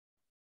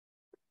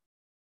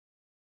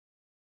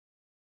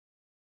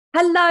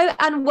Hello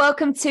and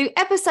welcome to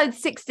episode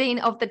 16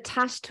 of the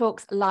Tash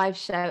Talks live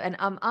show. And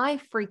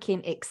I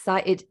freaking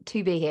excited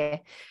to be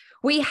here.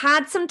 We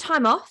had some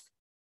time off.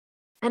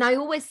 And I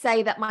always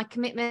say that my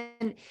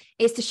commitment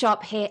is to show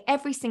up here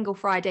every single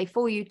Friday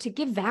for you to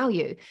give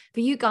value, for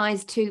you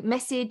guys to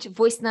message,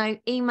 voice note,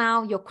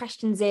 email your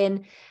questions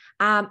in.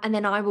 And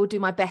then I will do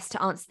my best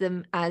to answer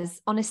them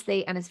as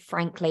honestly and as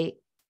frankly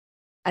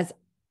as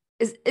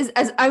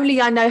only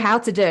I know how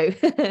to do.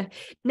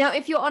 Now,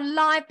 if you're on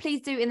live,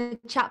 please do in the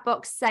chat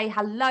box say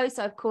hello.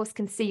 So, of course,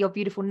 can see your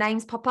beautiful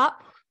names pop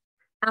up.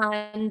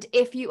 And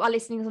if you are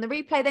listening on the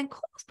replay, then of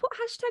course put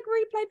hashtag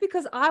replay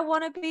because I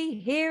want to be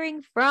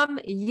hearing from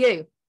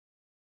you.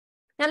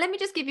 Now, let me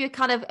just give you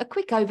a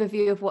quick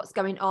overview of what's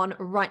going on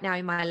right now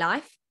in my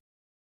life.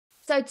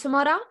 So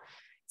tomorrow,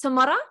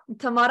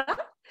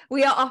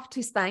 we are off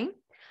to Spain.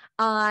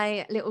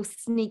 Little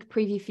sneak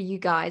preview for you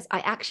guys. I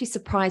actually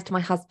surprised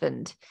my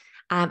husband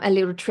a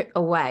little trip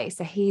away.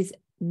 So he's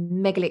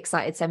mega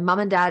excited. So mum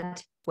and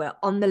dad, we're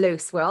on the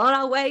loose. We're on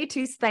our way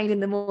to Spain in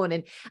the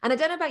morning. And I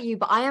don't know about you,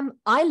 but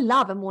I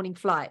love a morning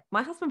flight.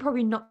 My husband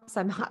probably not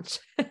so much.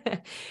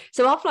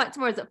 So our flight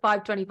tomorrow is at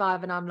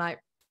 5:25 and I'm like,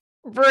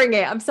 bring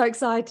it. I'm so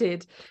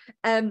excited.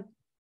 So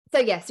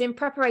in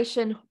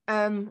preparation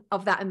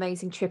of that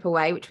amazing trip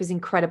away, which was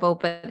incredible,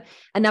 but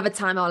another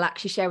time I'll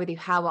actually share with you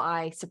how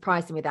I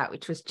surprised him with that,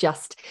 which was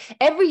just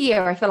every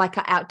year I feel like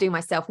I outdo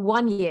myself.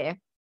 One year,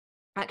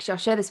 actually, I'll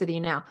share this with you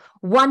now.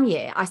 One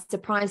year I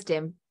surprised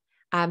him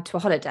to a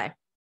holiday.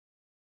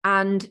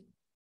 And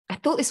I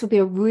thought this would be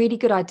a really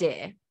good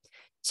idea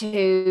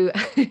to,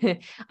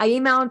 I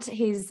emailed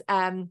his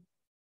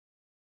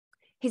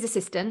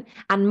assistant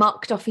and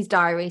marked off his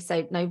diary.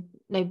 So no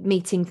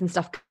meetings and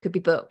stuff could be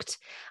booked.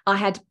 I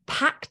had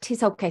packed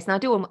his whole case. Now I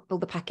do all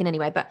the packing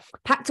anyway, but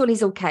packed all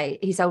his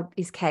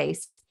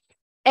case,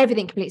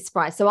 everything completely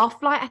surprised. So our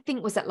flight, I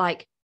think, was at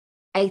like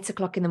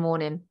 8:00 in the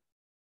morning.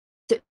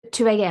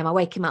 2 a.m. I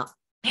wake him up.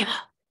 Mimo.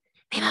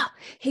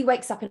 He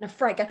wakes up in a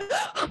fright, going,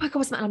 oh my God,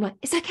 what's the matter? I'm like,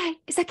 it's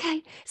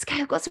okay.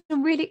 I've got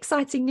some really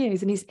exciting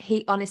news. And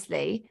he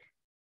honestly,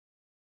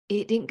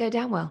 it didn't go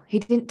down well. He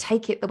didn't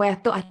take it the way I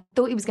thought. I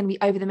thought he was going to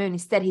be over the moon.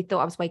 Instead, he thought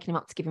I was waking him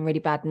up to give him really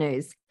bad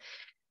news.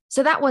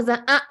 So that was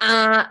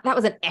that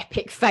was an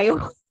epic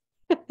fail.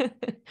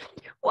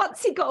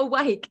 Once he got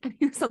awake and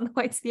he was on the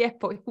way to the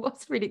airport, he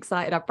was really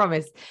excited. I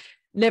promise.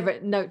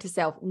 Note to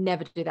self,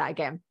 never do that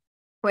again.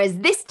 Whereas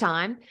this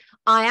time,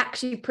 I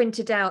actually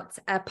printed out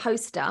a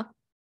poster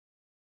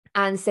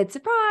and said,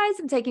 surprise,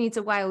 I'm taking you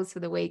to Wales for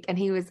the week. And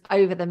he was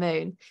over the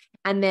moon.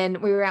 And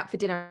then we were out for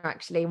dinner,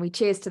 actually, and we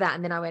cheers to that.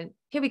 And then I went,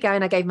 here we go.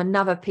 And I gave him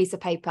another piece of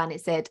paper and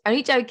it said,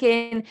 only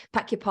joking,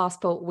 pack your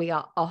passport. We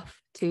are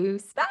off to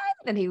Spain.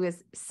 And he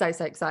was so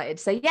excited.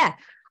 So yeah,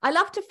 I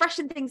love to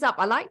freshen things up.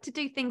 I like to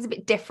do things a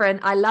bit different.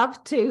 I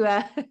love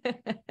to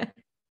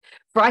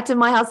brighten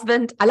my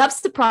husband. I love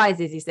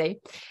surprises, you see.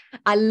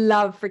 I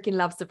freaking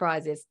love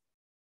surprises.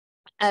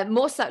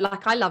 More so,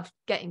 like, I love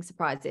getting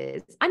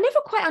surprises. I never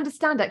quite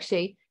understand,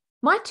 actually.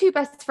 Two of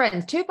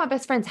my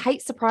best friends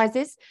hate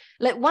surprises.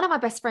 Like, one of my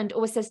best friends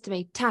always says to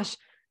me, Tash,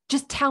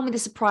 just tell me the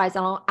surprise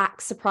and I'll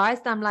act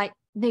surprised. And I'm like,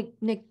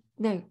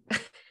 no.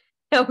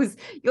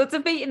 You're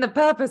defeating the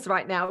purpose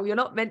right now. You're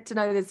not meant to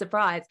know the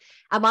surprise.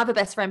 And my other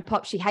best friend,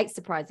 Pop, she hates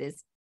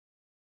surprises.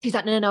 She's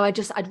like, no,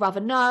 I'd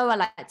rather know. I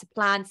like to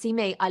plan. See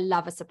me, I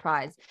love a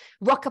surprise.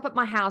 Rock up at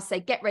my house,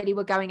 say, get ready,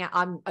 we're going out.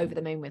 I'm over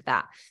the moon with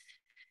that.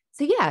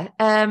 So yeah,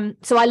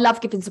 so I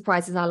love giving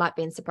surprises and I like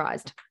being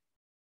surprised.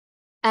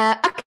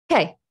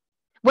 Okay,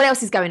 what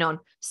else is going on?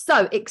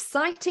 So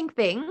exciting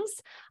things.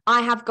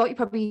 You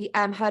probably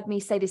heard me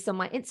say this on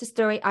my Insta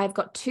story. I've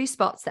got 2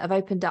 spots that have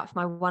opened up for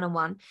my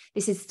one-on-one.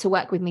 This is to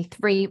work with me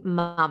 3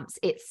 months.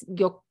 It's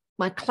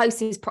my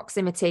closest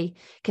proximity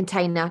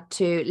container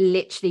to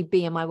literally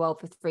be in my world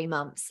for 3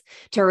 months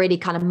to really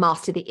kind of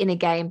master the inner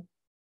game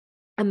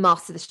and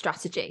master the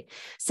strategy.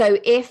 So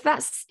if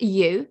that's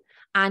you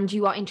and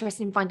you are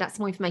interested in finding out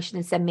some more information,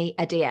 then send me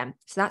a DM.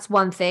 So that's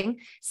one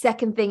thing.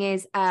 Second thing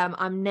is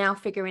I'm now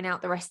spending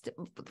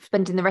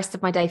the rest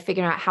of my day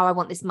figuring out how I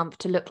want this month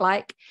to look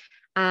like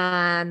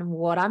and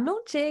what I'm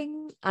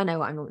launching. I know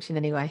what I'm launching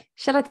anyway.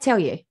 Shall I tell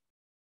you?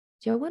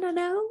 Do you want to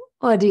know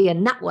or do you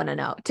not want to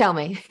know? Tell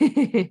me.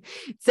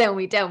 Tell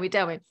me.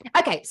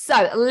 Okay,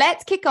 so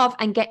let's kick off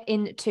and get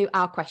into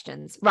our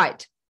questions.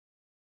 Right.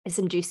 There's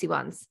some juicy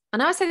ones. I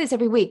know I say this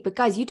every week, but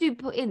guys, you do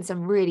put in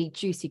some really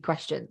juicy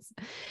questions.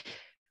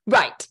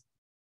 Right.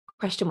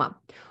 Question 1.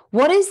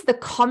 What is the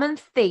common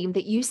theme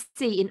that you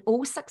see in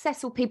all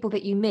successful people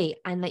that you meet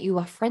and that you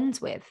are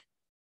friends with?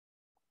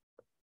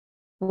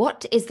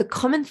 What is the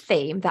common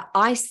theme that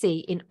I see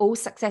in all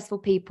successful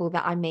people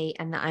that I meet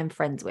and that I'm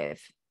friends with?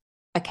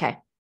 Okay.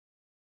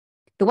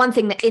 The one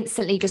thing that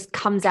instantly just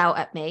comes out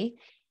at me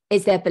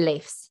is their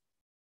beliefs.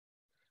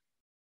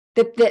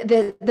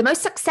 The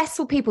most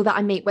successful people that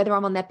I meet, whether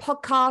I'm on their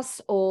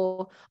podcasts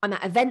or I'm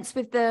at events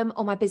with them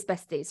or my biz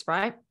besties,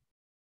 right?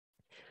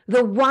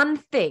 The one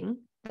thing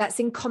that's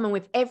in common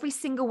with every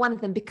single one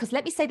of them, because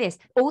let me say this,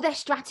 all their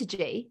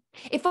strategy,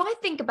 if I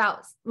think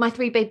about my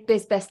three big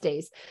biz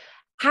besties,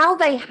 how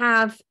they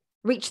have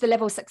reached the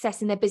level of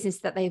success in their business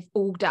that they've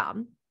all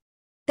done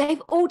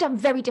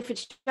very different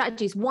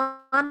strategies.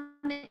 One,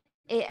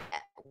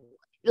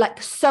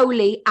 like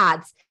solely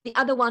ads. The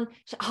other one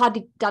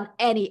hardly done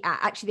any ad.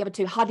 Actually, the other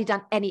two hardly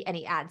done any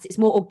ads. It's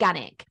more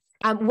organic.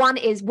 One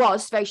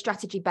was very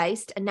strategy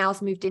based and now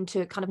has moved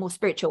into kind of more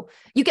spiritual.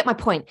 You get my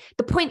point.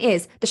 The point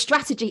is the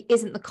strategy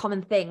isn't the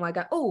common thing where I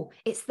go, oh,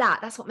 it's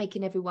that's what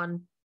making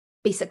everyone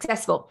be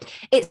successful.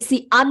 It's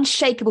the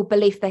unshakable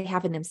belief they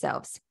have in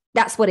themselves.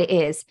 That's what it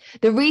is.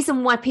 The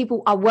reason why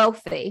people are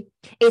wealthy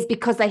is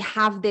because they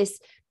have this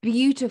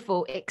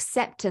beautiful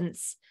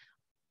acceptance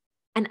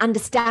and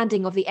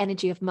understanding of the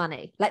energy of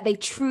money. Like they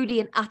truly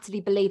and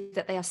utterly believe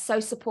that they are so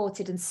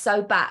supported and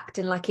so backed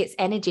and like it's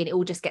energy and it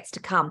all just gets to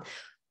come.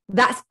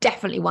 That's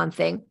definitely one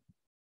thing.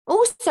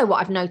 Also, what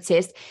I've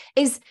noticed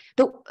is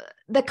that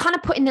they're kind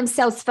of putting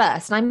themselves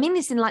first. And I mean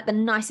this in like the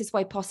nicest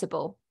way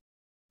possible,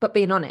 but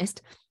being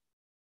honest,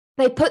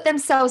 they put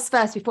themselves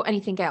first before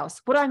anything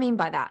else. What do I mean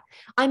by that?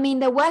 I mean,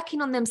 they're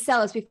working on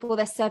themselves before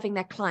they're serving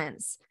their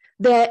clients.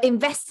 They're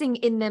investing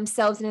in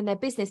themselves and in their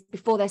business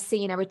before they're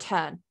seeing a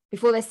return,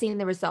 before they're seeing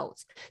the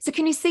results. So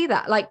can you see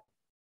that? Like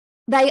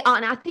they are,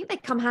 and I think they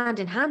come hand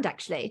in hand,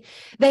 actually.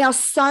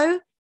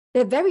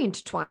 They're very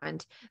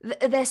intertwined.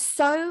 They're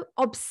so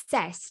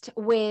obsessed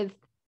with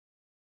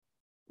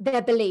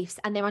their beliefs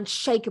and their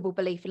unshakable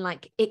belief in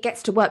like, it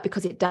gets to work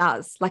because it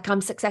does. Like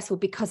I'm successful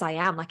because I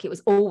am, like it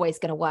was always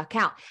going to work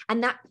out.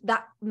 And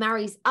that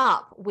marries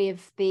up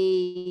with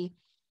the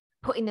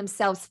putting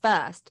themselves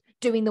first,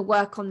 doing the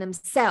work on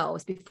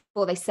themselves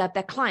before they serve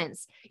their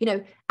clients,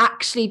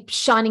 actually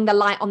shining the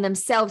light on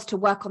themselves to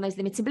work on those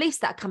limiting beliefs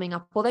that are coming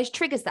up or those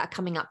triggers that are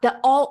coming up. They're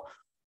all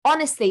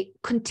honestly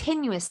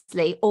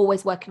continuously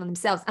always working on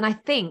themselves. And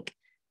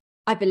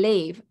I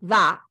believe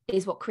that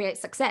is what creates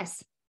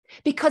success.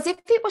 Because if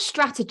it was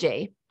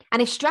strategy,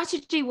 and if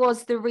strategy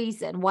was the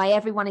reason why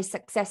everyone is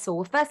successful,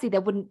 well, firstly,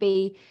 there wouldn't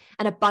be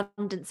an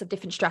abundance of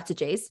different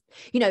strategies.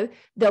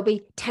 There'll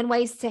be 10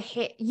 ways to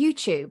hit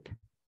YouTube,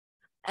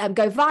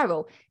 go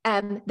viral.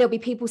 There'll be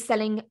people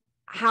selling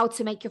how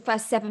to make your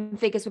first 7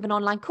 figures with an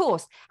online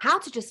course, how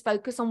to just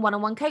focus on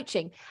one-on-one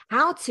coaching,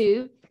 how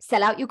to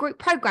sell out your group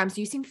programs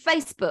using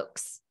Facebook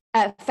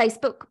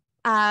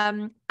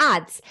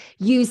ads,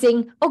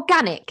 using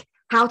organic,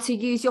 how to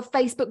use your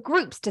Facebook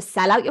groups to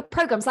sell out your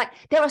programs. Like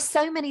there are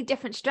so many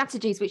different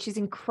strategies, which is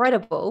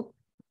incredible.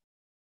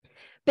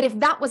 But if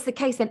that was the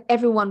case, then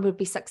everyone would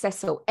be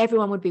successful.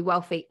 Everyone would be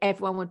wealthy.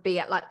 Everyone would be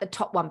at like the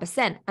top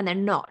 1%, and they're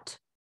not.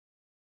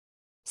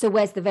 So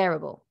where's the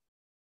variable?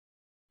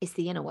 It's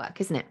the inner work,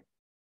 isn't it?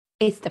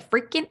 It's the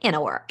freaking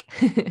inner work.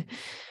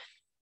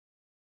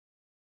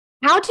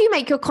 How do you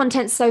make your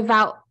content so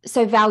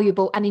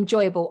valuable and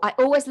enjoyable? I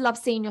always love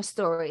seeing your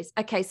stories.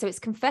 Okay, so it's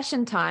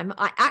confession time.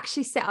 I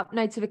actually set up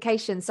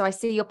notifications so I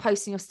see your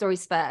posts and your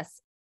stories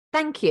first.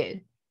 Thank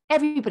you.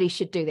 Everybody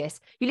should do this.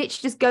 You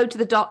literally just go to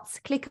the dots,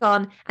 click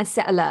on and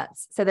set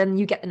alerts. So then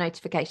you get the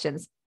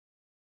notifications.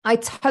 I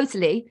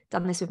totally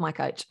done this with my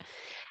coach.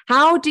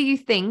 How do you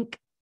think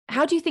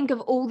of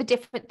all the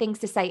different things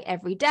to say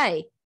every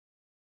day?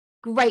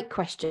 Great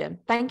question.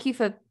 Thank you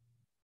for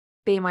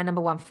being my number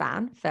one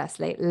fan.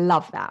 Firstly,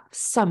 love that.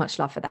 So much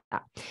love for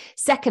that.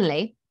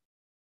 Secondly,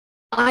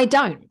 I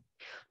don't.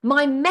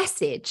 My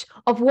message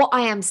of what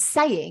I am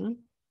saying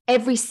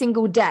every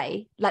single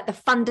day, like the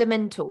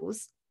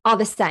fundamentals, are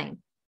the same.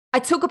 I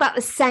talk about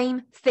the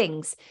same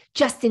things,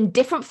 just in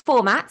different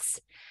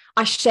formats.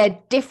 I share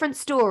different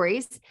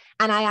stories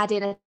and I add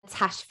in a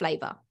Tash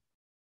flavor.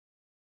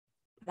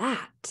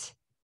 That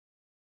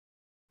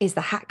is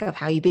the hack of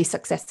how you be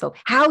successful,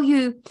 how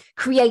you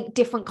create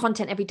different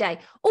content every day.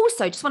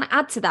 Also, just want to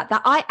add to that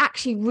I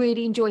actually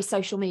really enjoy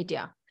social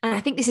media. And I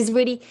think this is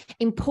really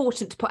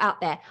important to put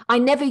out there. I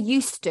never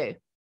used to.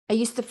 I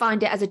used to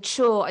find it as a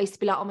chore. I used to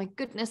be like, oh my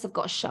goodness, I've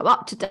got to show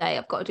up today.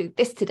 I've got to do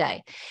this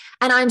today.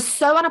 And I'm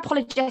so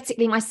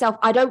unapologetically myself.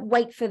 I don't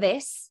wait for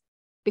this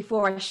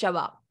before I show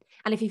up.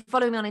 And if you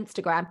follow me on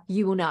Instagram,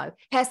 you will know.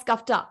 Hair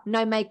scuffed up,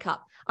 no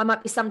makeup.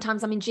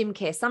 Sometimes I'm in gym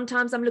gear.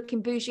 Sometimes I'm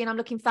looking bougie and I'm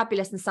looking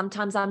fabulous. And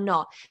sometimes I'm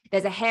not.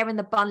 There's a hair in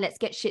the bun. Let's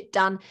get shit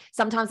done.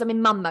 Sometimes I'm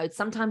in mum mode.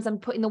 Sometimes I'm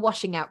putting the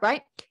washing out,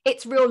 right?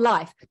 It's real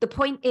life. The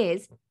point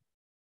is,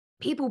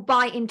 people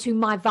buy into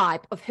my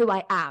vibe of who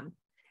I am.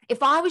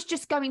 If I was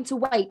just going to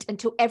wait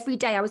until every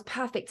day I was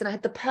perfect and I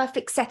had the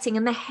perfect setting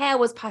and the hair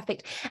was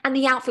perfect and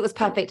the outfit was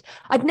perfect,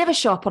 I'd never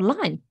show up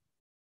online.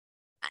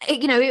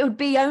 It would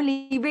be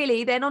only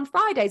really then on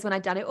Fridays when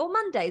I'd done it, or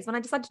Mondays when I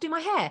decided to do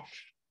my hair.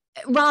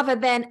 Rather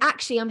than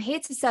actually, I'm here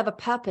to serve a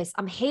purpose.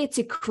 I'm here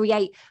to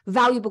create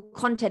valuable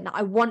content that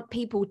I want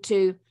people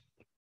to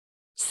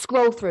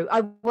scroll through.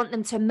 I want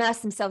them to immerse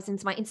themselves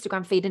into my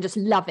Instagram feed and just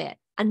love it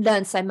and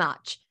learn so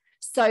much.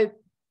 So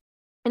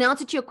in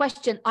answer to your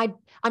question,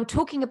 I'm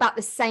talking about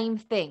the same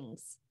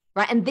things,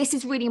 right? And this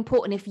is really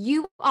important. If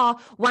you are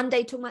one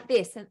day talking about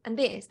this and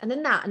this and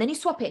then that, and then you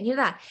swap it and you're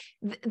that,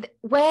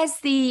 where's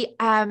the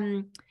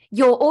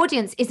your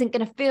audience isn't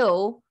going to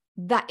feel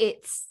that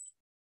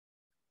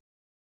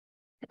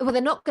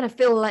they're not going to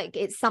feel like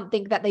it's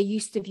something that they're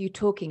used to you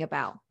talking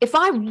about. If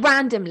I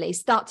randomly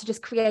start to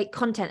just create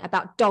content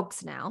about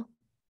dogs now,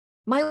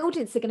 my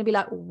audience are going to be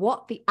like,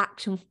 what the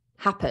action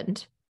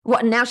happened?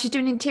 What, now she's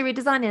doing interior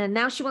designing and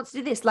now she wants to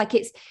do this. Like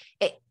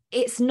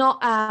it's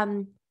not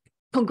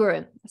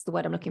congruent. That's the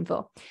word I'm looking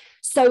for.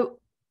 So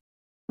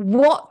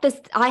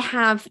I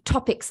have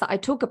topics that I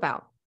talk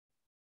about.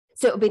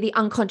 So it'll be the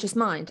unconscious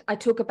mind. I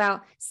talk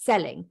about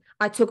selling.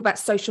 I talk about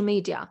social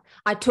media.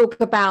 I talk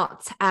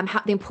about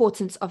the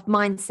importance of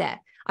mindset.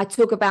 I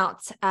talk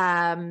about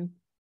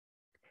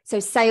so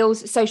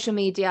sales, social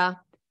media,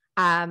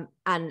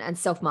 and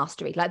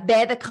self-mastery. Like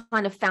they're the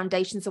kind of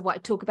foundations of what I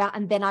talk about.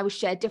 And then I will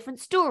share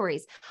different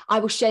stories. I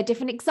will share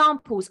different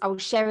examples. I will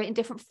share it in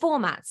different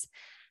formats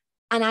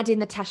and add in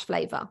the Tash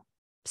flavor.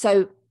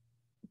 So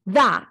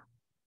that,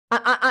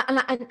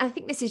 I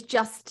think this is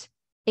just,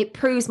 it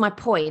proves my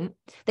point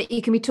that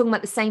you can be talking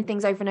about the same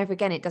things over and over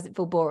again. It doesn't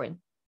feel boring.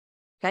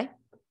 Okay.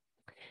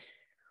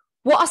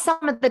 What are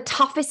some of the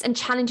toughest and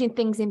challenging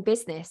things in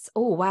business?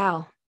 Oh,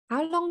 wow.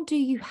 How long do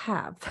you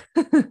have?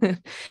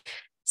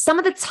 Some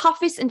of the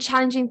toughest and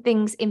challenging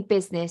things in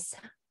business,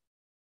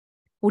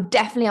 well,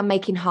 definitely are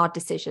making hard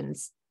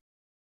decisions.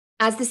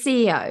 As the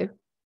CEO,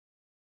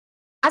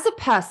 as a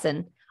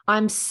person,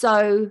 I'm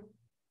so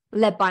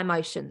led by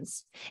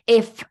emotions.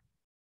 If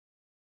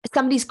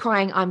somebody's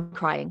crying, I'm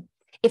crying.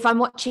 If I'm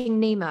watching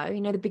Nemo,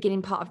 the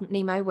beginning part of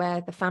Nemo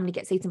where the family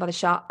gets eaten by the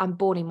shark, I'm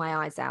bawling my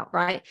eyes out,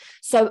 right?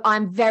 So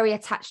I'm very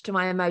attached to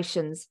my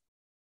emotions.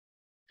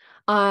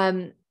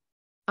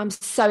 I'm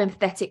so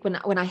empathetic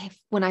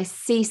when I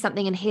see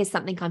something and hear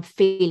something, I'm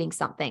feeling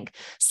something.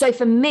 So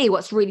for me,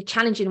 what's really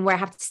challenging, where I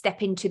have to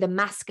step into the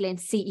masculine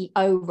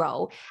CEO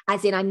role,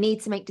 as in I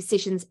need to make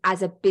decisions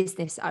as a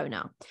business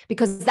owner,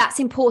 because that's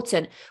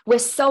important. We're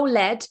so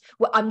led.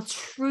 I'm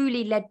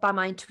truly led by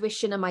my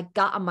intuition and my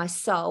gut and my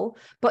soul.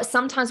 But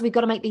sometimes we've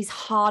got to make these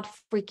hard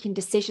freaking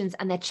decisions,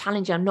 and they're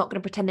challenging. I'm not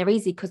going to pretend they're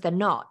easy, because they're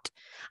not.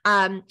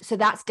 So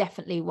that's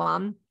definitely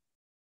one.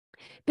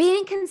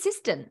 Being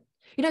consistent.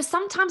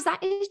 Sometimes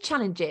that is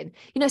challenging.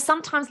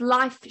 Sometimes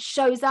life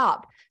shows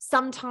up.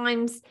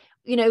 Sometimes,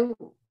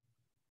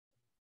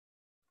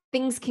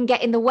 things can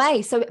get in the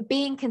way. So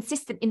being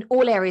consistent in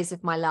all areas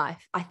of my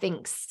life, I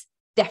think, is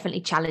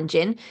definitely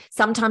challenging.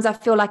 Sometimes I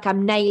feel like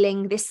I'm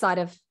nailing this side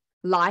of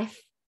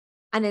life.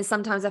 And then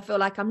sometimes I feel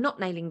like I'm not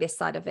nailing this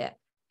side of it.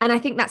 And I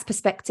think that's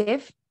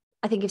perspective.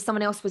 I think if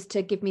someone else was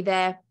to give me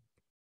their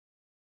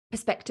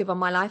perspective on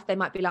my life, they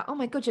might be like, oh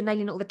my God, you're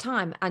nailing it all the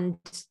time. And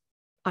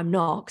I'm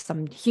not, because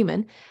I'm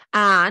human,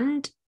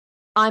 and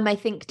I may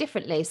think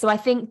differently. So I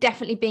think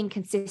definitely being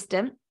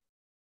consistent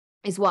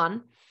is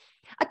one.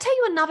 I'll tell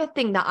you another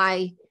thing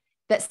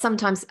that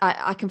sometimes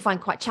I can find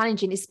quite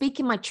challenging is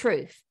speaking my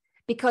truth,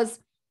 because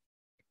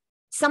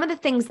some of the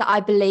things that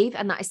I believe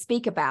and that I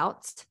speak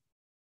about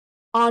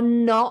are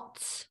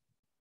not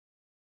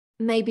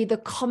maybe the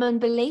common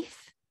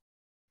belief.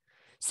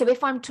 So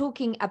if I'm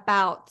talking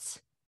about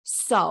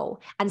soul,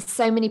 and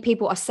so many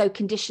people are so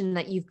conditioned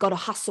that you've got to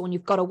hustle and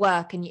you've got to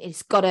work and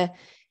it's got to,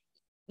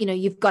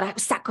 you've got to have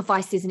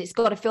sacrifices and it's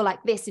got to feel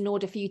like this in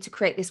order for you to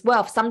create this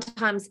wealth.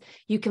 Sometimes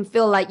you can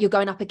feel like you're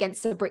going up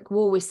against a brick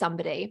wall with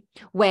somebody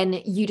when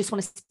you just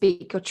want to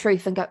speak your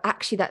truth and go,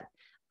 actually, that,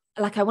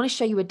 like, I want to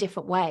show you a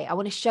different way. I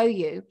want to show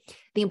you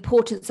the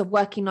importance of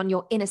working on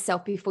your inner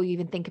self before you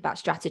even think about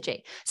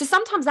strategy. So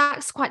sometimes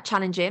that's quite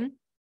challenging,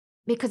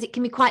 because it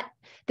can be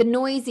the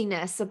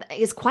noisiness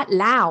is quite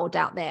loud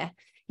out there.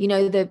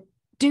 The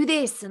do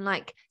this and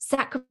like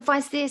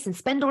sacrifice this and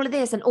spend all of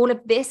this, and all of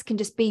this can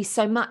just be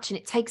so much, and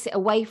it takes it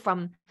away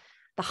from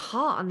the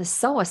heart and the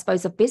soul, I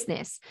suppose, of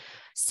business.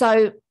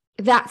 So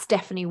that's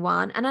definitely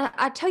one. And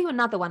I tell you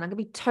another one, I'm going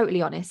to be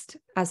totally honest,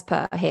 as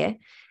per here,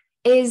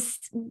 is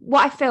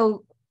what I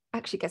feel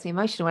actually gets me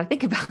emotional when I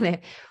think about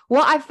it.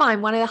 What I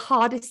find one of the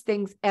hardest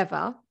things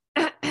ever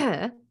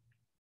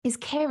is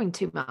caring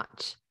too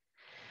much.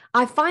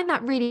 I find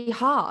that really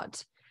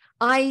hard.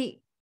 I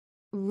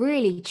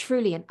really,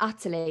 truly, and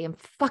utterly and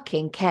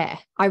fucking care.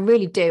 I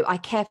really do. I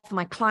care for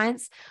my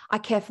clients. I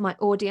care for my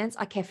audience.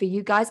 I care for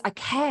you guys. I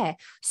care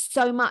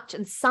so much.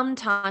 And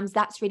sometimes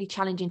that's really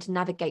challenging to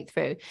navigate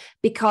through,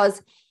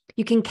 because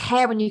you can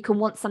care and you can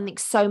want something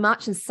so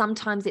much, and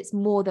sometimes it's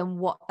more than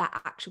what that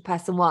actual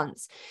person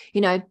wants.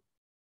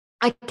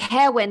 I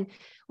care when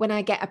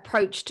I get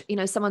approached,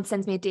 someone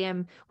sends me a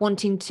DM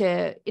wanting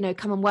to,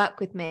 come and work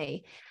with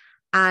me.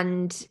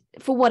 And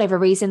for whatever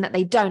reason that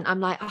they don't, I'm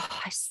like,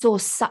 oh, I saw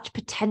such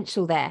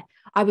potential there.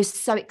 I was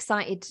so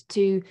excited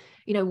to,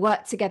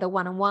 work together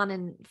one-on-one.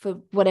 And for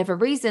whatever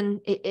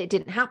reason, it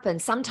didn't happen.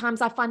 Sometimes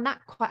I find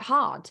that quite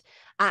hard.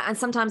 And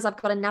sometimes I've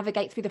got to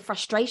navigate through the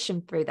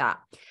frustration through that,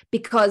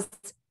 because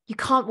you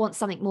can't want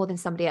something more than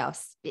somebody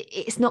else.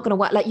 It's not going to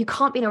work. Like, you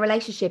can't be in a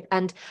relationship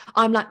and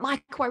I'm like,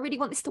 Michael, I really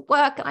want this to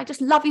work, and I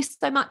just love you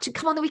so much, and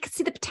come on, we can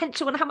see the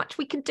potential and how much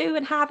we can do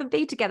and have and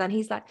be together. And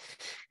he's like,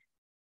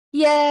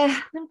 yeah,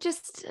 I'm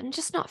just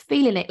not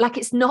feeling it. Like,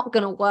 it's not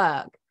going to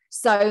work.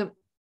 So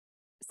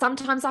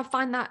Sometimes I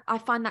find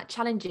that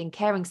challenging,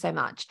 caring so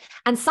much.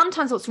 And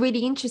sometimes what's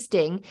really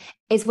interesting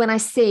is when I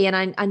see,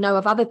 and I know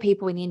of other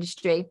people in the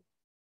industry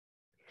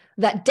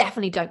that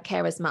definitely don't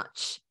care as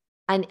much,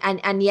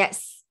 and yet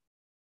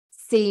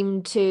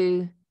seem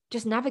to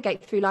just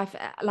navigate through life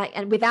like,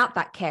 and without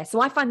that care.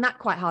 So I find that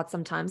quite hard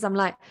sometimes. I'm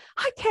like,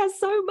 I care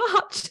so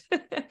much,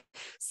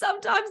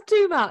 sometimes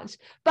too much,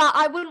 but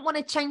I wouldn't want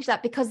to change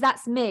that because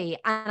that's me.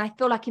 And I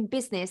feel like in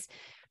business,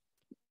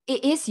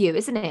 it is you,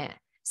 isn't it?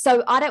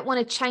 So I don't want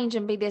to change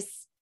and be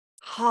this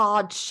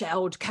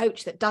hard-shelled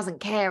coach that doesn't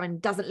care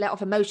and doesn't let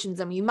off emotions,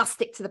 and you must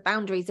stick to the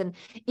boundaries. And,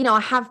 you know, I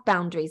have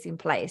boundaries in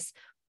place,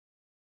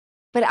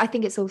 but I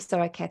think it's also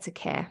okay to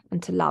care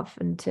and to love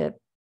and to,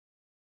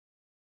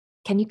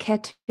 can you care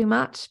too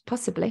much?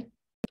 Possibly.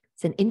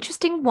 It's an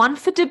interesting one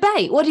for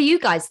debate. What do you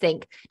guys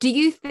think? Do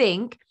you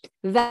think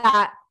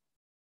that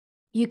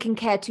you can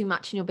care too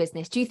much in your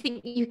business? Do you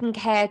think you can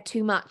care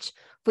too much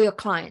for your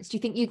clients? Do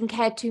you think you can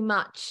care too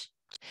much?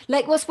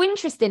 Like, what's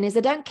interesting is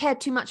I don't care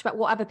too much about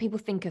what other people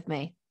think of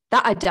me.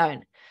 That I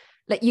don't.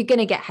 Like, you're going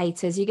to get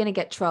haters. You're going to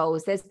get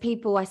trolls. There's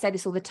people, I say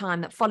this all the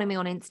time, that follow me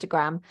on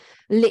Instagram,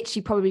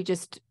 literally probably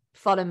just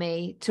follow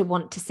me to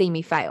want to see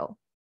me fail.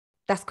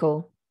 That's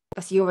cool.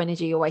 That's your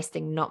energy you're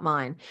wasting, not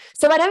mine.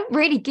 So I don't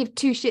really give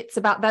two shits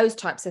about those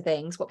types of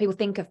things, what people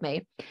think of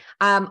me.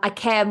 I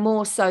care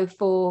more so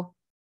for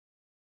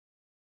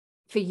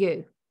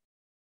you.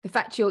 The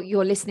fact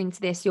you're listening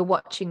to this, you're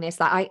watching this,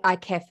 like I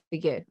care for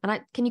you.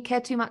 And can you care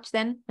too much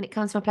then when it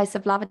comes from a place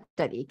of love? I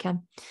don't think you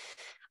can.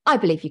 I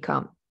believe you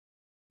can't.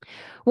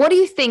 Why do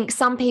you think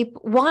some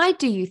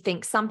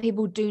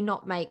people do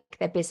not make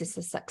their business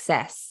a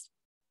success?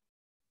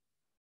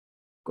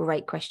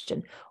 Great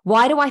question.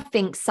 Why do I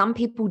think some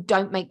people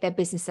don't make their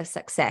business a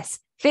success?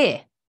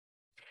 Fear.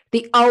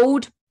 The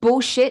old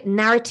bullshit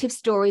narrative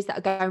stories that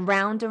are going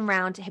round and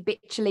round,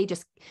 habitually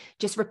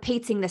just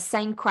repeating the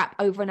same crap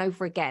over and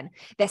over again.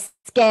 They're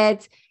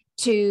scared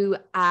to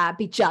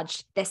be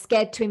judged. They're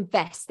scared to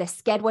invest. They're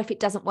scared what if it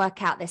doesn't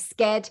work out. They're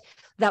scared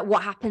that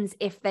what happens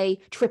if they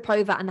trip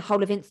over and the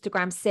whole of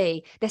Instagram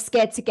see. They're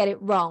scared to get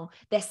it wrong.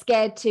 They're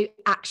scared to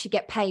actually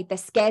get paid. They're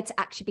scared to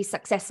actually be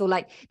successful.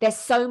 Like, there's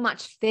so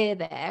much fear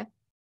there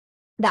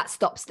that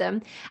stops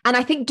them. And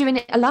I think doing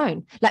it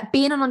alone, like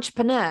being an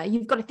entrepreneur,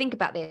 you've got to think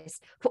about this.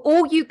 For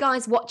all you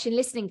guys watching,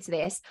 listening to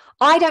this,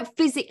 I don't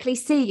physically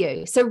see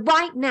you. So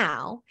right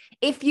now,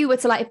 if you were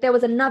to, like, if there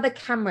was another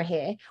camera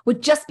here,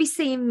 would just be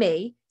seeing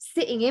me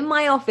sitting in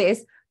my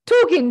office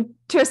talking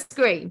to a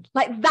screen.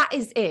 Like, that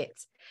is it.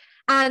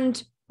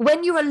 And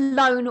when you're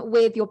alone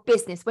with your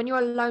business, when you're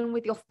alone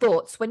with your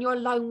thoughts, when you're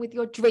alone with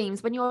your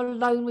dreams, when you're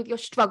alone with your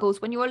struggles,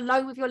 when you're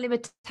alone with your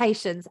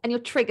limitations and your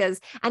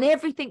triggers and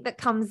everything that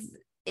comes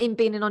in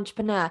being an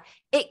entrepreneur,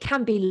 it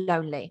can be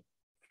lonely.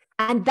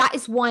 And that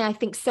is why I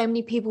think so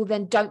many people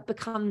then don't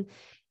become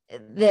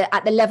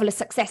at the level of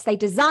success they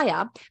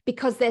desire,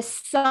 because they're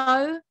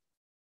so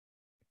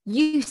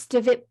used to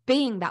it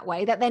being that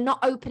way that they're not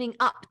opening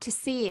up to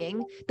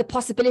seeing the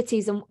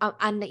possibilities and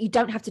that you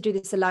don't have to do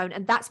this alone.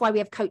 And that's why we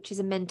have coaches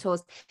and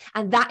mentors,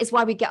 and that is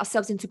why we get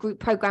ourselves into group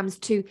programs,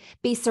 to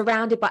be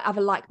surrounded by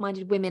other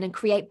like-minded women and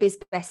create biz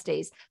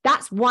besties.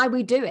 That's why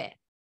we do it,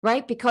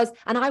 right? Because,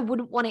 and I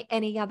wouldn't want it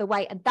any other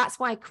way. And that's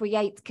why I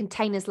create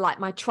containers like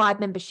my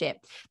tribe membership.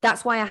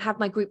 That's why I have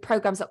my group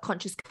programs at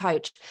Conscious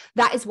Coach.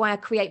 That is why I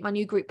create my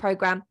new group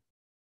program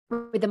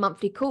with the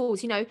monthly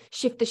calls,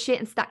 shift the shit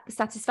and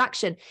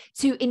satisfaction,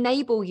 to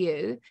enable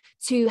you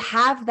to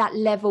have that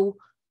level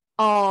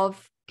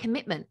of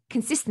commitment,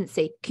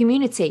 consistency,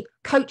 community,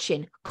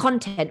 coaching,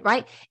 content,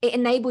 right? It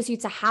enables you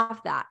to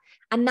have that.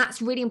 And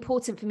that's really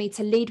important for me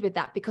to lead with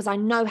that, because I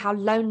know how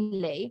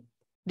lonely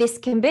this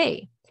can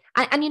be.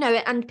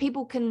 And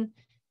people can,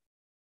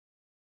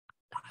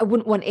 I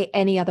wouldn't want it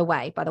any other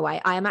way, by the way.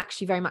 I am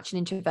actually very much an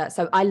introvert,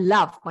 so I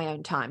love my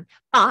own time.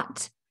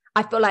 But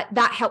I feel like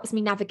that helps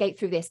me navigate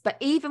through this. But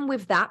even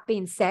with that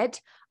being said,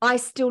 I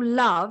still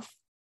love,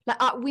 like,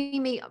 we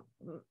meet,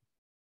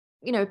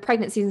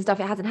 pregnancies and stuff.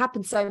 It hasn't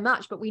happened so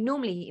much, but we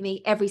normally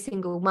meet every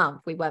single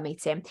month. We were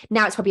meeting.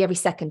 Now it's probably every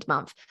second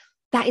month.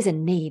 That is a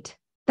need.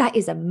 That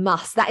is a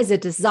must. That is a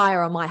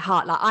desire on my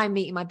heart. Like, I'm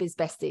meeting my biz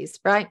besties,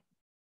 right?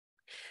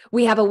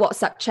 We have a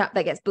WhatsApp chat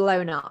that gets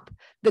blown up.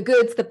 The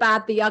goods, the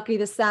bad, the ugly,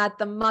 the sad,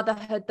 the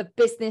motherhood, the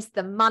business,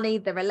 the money,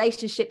 the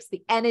relationships,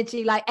 the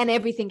energy, and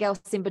everything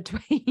else in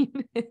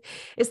between.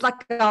 It's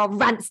like our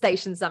rant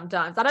station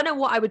sometimes. I don't know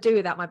what I would do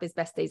without my biz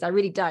besties. I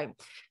really don't.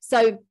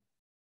 So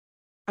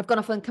I've gone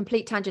off on a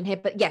complete tangent here,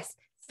 but yes,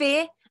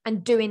 fear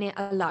and doing it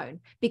alone,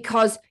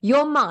 because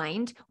your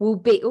mind will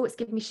be, it's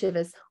giving me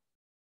shivers.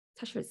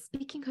 Tasha is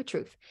speaking her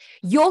truth.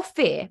 Your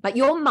fear, like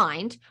your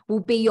mind, will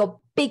be your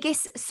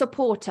biggest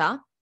supporter,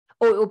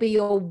 or it will be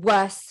your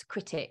worst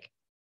critic.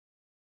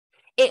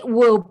 It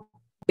will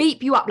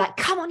beep you up like,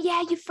 come on,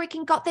 yeah, you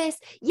freaking got this.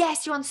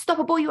 Yes, you're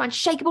unstoppable. You're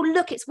unshakable.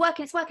 Look, it's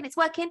working. It's working. It's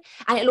working.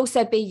 And it'll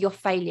also be you're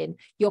failing.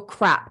 You're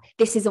crap.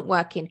 This isn't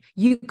working.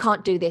 You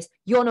can't do this.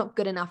 You're not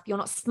good enough. You're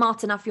not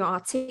smart enough. You're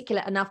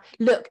articulate enough.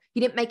 Look,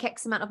 you didn't make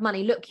X amount of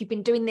money. Look, you've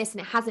been doing this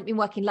and it hasn't been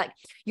working. Like,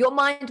 your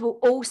mind will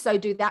also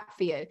do that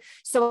for you.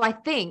 So I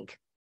think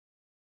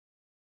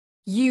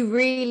you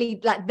really,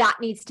 like, that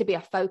needs to be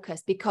a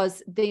focus,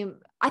 because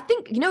I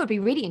think, it'd be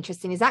really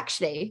interesting is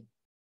actually,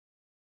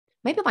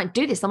 maybe I might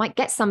do this. I might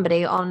get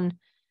somebody on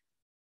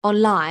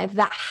live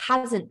that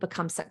hasn't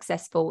become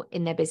successful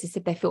in their business,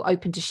 if they feel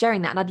open to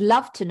sharing that. And I'd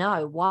love to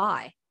know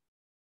why.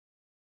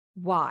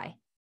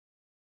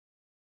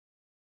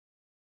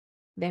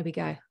 There we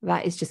go.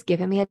 That is just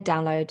giving me a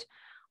download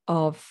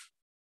of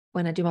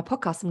when I do my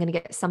podcast, I'm going to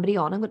get somebody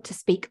on. I'm going to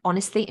speak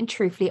honestly and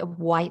truthfully of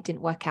why it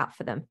didn't work out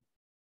for them.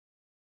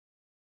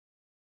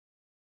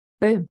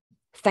 Boom.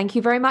 Thank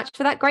you very much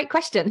for that great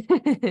question.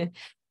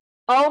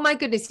 Oh my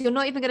goodness, you're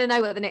not even going to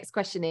know what the next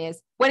question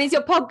is. When is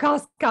your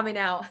podcast coming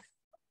out?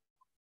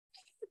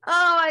 Oh,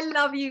 I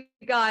love you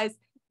guys.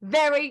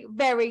 Very,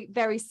 very,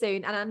 very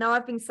soon. And I know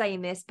I've been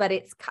saying this, but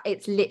it's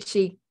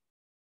literally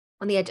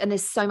on the edge. And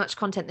there's so much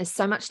content. There's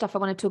so much stuff I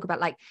want to talk about.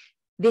 Like,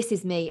 this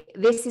is me.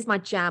 This is my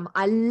jam.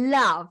 I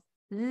love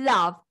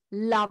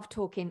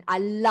talking. I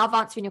love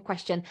answering your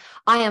question.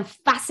 I am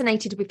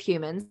fascinated with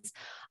humans.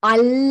 I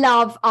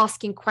love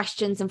asking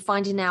questions and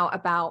finding out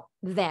about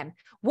them.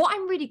 What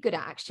I'm really good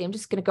at, actually, I'm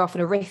just going to go off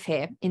on a riff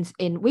here.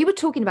 We were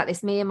talking about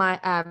this, me and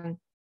my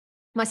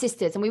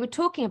sisters, and we were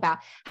talking about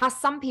how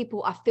some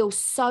people feel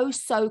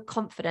so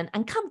confident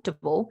and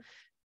comfortable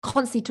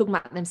constantly talking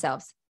about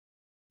themselves.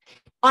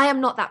 I am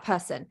not that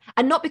person.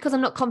 And not because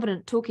I'm not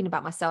confident talking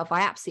about myself.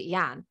 I absolutely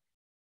am.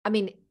 I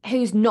mean,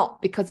 who's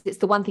not? Because it's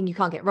the one thing you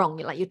can't get wrong.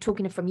 You're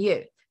talking from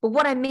you. But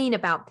what I mean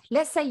about,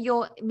 let's say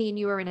me and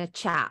you are in a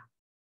chat.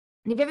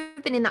 And have you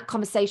ever been in that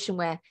conversation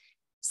where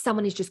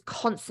someone is just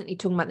constantly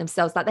talking about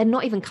themselves, like they're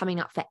not even coming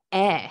up for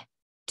air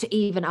to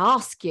even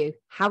ask you,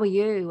 how are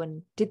you?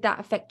 And did that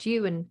affect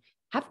you? And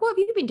what have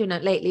you been doing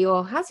lately?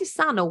 Or how's your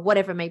son? Or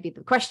whatever may be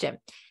the question.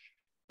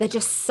 They're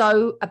just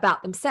so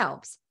about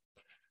themselves.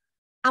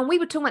 And we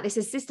were talking about this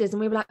as sisters, and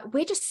we were like,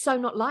 we're just so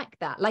not like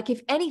that. Like,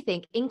 if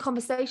anything, in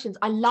conversations,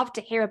 I love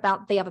to hear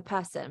about the other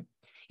person,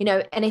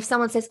 and if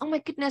someone says, oh my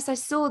goodness, I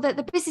saw that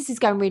the business is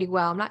going really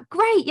well. I'm like,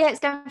 great. Yeah, it's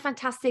going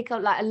fantastic.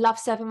 I love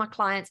serving my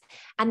clients.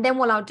 And then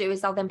what I'll do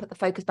is I'll then put the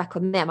focus back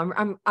on them.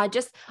 I'm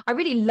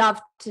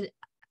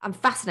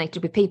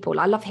fascinated with people.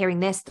 I love hearing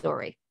their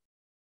story.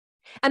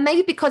 And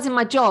maybe because in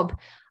my job,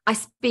 I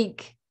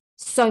speak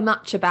so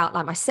much about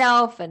like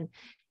myself and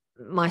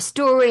my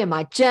story and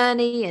my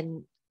journey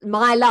and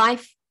my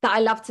life,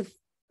 that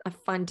I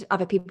find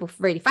other people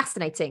really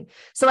fascinating.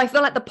 So I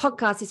feel like the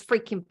podcast is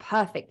freaking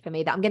perfect for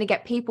me, that I'm going to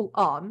get people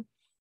on,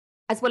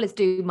 as well as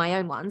do my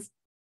own ones,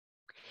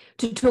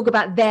 to talk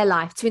about their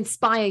life, to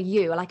inspire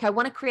you. Like, I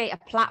want to create a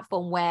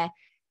platform where,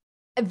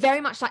 very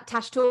much like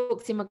Tash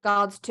talks in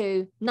regards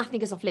to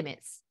nothing is off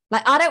limits.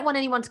 Like, I don't want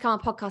anyone to come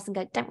on a podcast and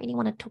go, don't really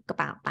want to talk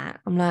about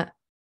that. I'm like,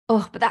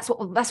 oh, but that's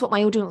what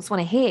my audience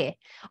want to hear.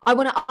 I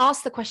want to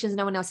ask the questions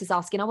no one else is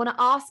asking. I want to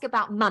ask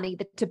about money,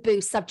 the taboo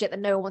subject that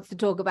no one wants to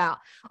talk about.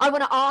 I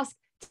want to ask,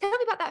 tell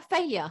me about that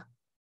failure.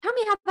 Tell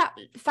me how that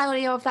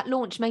failure of that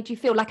launch made you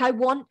feel. Like, I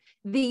want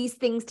these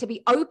things to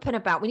be open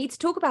about. We need to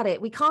talk about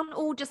it. We can't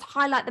all just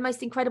highlight the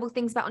most incredible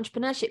things about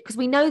entrepreneurship, because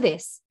we know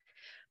this,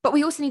 but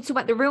we also need to talk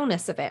about the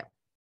realness of it.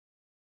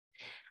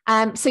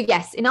 So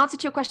yes, in answer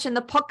to your question,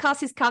 the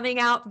podcast is coming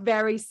out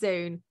very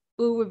soon.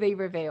 All will be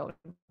revealed.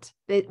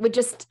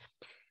 It's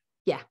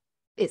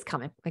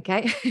coming.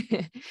 Okay.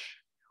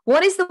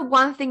 What is the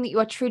one thing that you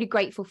are truly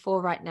grateful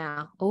for right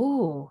now?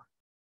 Oh,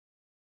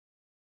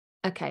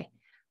 okay.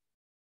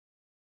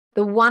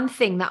 The one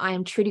thing that I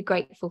am truly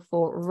grateful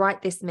for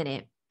right this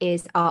minute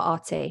is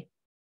RRT,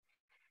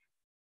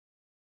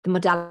 the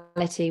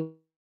modality,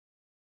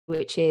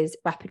 which is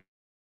rapid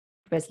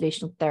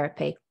resolution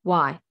therapy.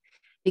 Why?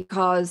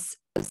 Because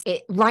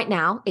right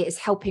now it is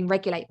helping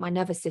regulate my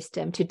nervous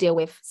system to deal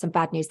with some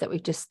bad news that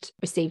we've just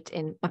received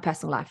in my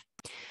personal life.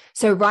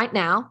 So right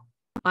now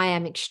I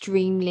am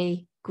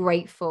extremely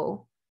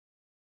grateful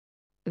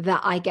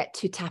that I get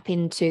to tap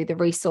into the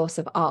resource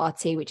of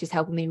RRT, which is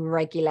helping me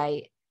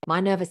regulate my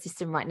nervous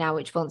system right now,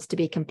 which wants to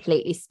be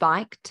completely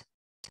spiked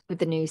with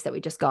the news that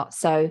we just got.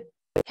 So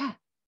yeah,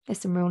 there's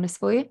some realness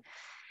for you.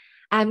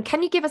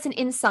 Can you give us an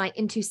insight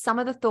into some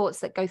of the thoughts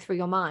that go through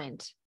your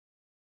mind?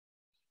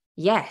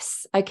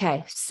 Yes.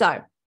 Okay.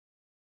 So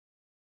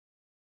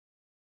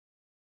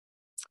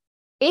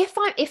if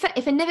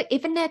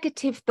a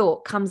negative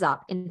thought comes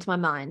up into my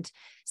mind,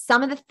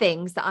 some of the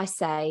things that I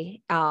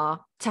say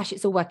are, Tash,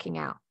 it's all working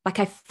out. Like,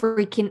 I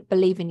freaking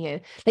believe in you.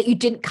 Like, you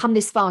didn't come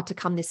this far to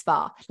come this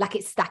far. Like,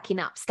 it's stacking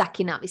up. It's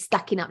stacking up.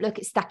 Look,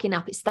 it's stacking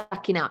up. It's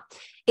stacking up.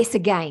 It's a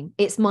game.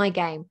 It's my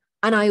game.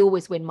 And I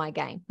always win my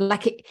game.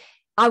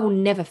 I will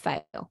never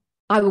fail.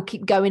 I will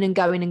keep going and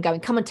going and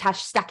going. Come on,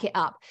 Tash, stack it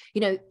up.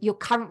 Your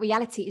current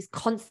reality is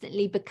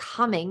constantly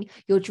becoming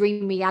your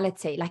dream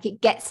reality. Like, it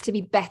gets to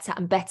be better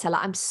and better.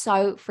 Like, I'm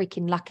so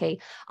freaking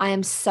lucky. I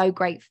am so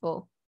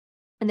grateful.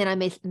 And then I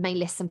may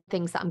list some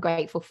things that I'm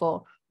grateful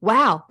for.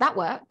 Wow, that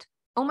worked.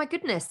 Oh my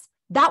goodness,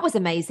 that was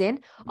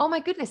amazing. Oh my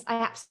goodness, I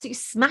absolutely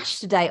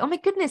smashed today. Oh my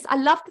goodness, I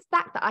love the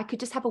fact that I could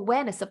just have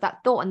awareness of that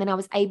thought and then I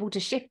was able to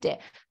shift it.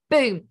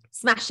 Boom,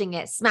 smashing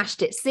it,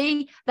 smashed it.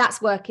 See, that's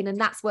working and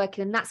that's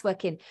working and that's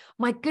working.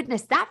 My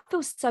goodness, that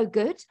feels so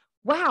good.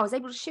 Wow, I was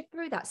able to shift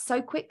through that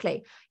so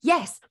quickly.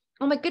 Yes.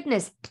 Oh my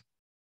goodness.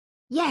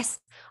 Yes.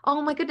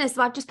 Oh my goodness.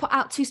 I've just put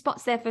out 2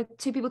 spots there for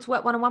 2 people to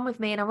work one-on-one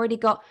with me, and I've already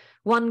got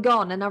 1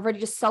 gone, and I've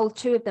already just sold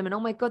 2 of them. And oh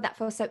my God, that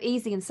feels so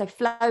easy and so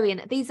flowy.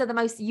 And these are the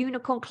most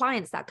unicorn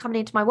clients that are coming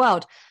into my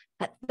world.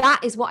 But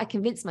that is what I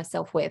convince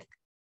myself with.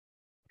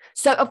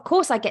 So of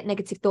course I get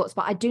negative thoughts,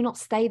 but I do not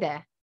stay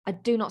there. I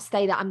do not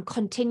stay there. I'm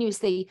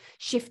continuously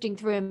shifting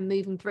through and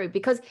moving through,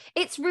 because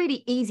it's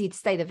really easy to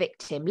stay the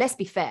victim. Let's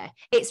be fair.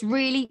 It's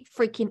really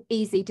freaking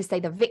easy to stay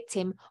the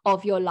victim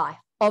of your life,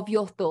 of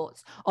your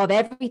thoughts, of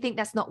everything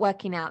that's not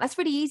working out. That's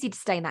really easy to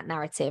stay in that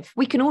narrative.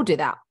 We can all do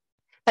that.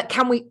 But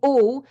can we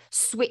all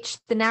switch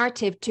the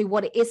narrative to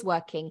what it is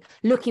working,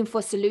 looking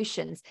for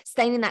solutions,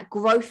 staying in that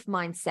growth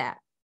mindset?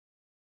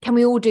 Can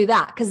we all do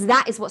that? Because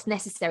that is what's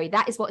necessary.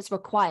 That is what is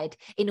required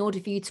in order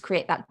for you to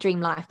create that dream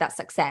life, that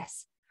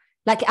success.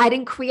 Like, I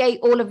didn't create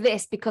all of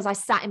this because I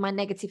sat in my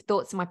negative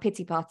thoughts and my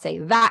pity party.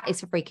 That is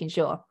for freaking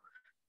sure.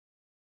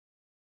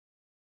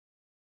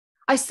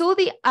 I saw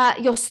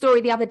your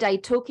story the other day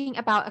talking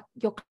about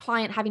your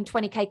client having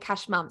 20K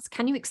cash months.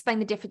 Can you explain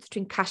the difference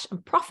between cash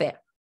and profit?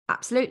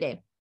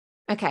 Absolutely.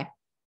 Okay.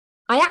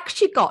 I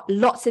actually got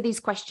lots of these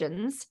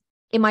questions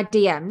in my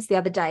DMs the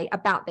other day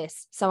about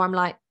this. So I'm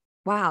like,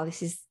 wow,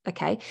 this is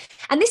okay.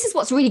 And this is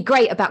what's really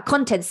great about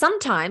content.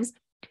 Sometimes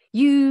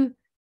you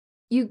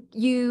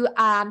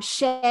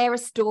share a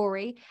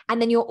story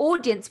and then your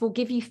audience will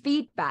give you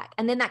feedback,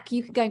 and then that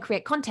you can go and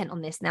create content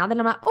on this now. Then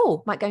I'm like,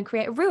 oh, might go and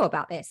create a reel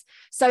about this.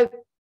 So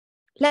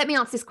let me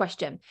answer this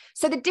question.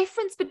 So the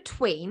difference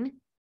between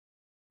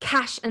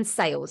cash and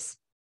sales.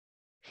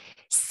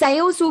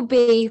 Sales will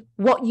be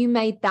what you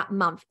made that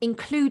month,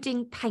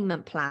 including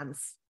payment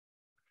plans.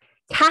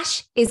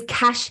 Cash is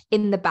cash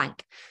in the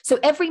bank. So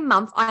every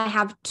month I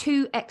have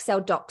 2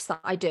 Excel docs that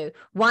I do.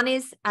 One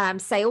is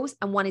sales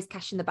and one is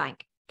cash in the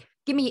bank.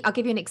 I'll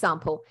give you an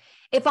example.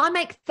 If I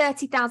make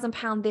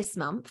 £30,000 this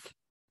month,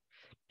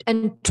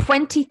 and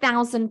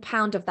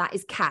 £20,000 of that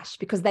is cash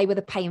because they were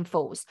the pay in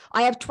fulls,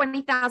 I have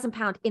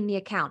 £20,000 in the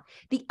account.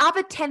 The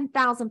other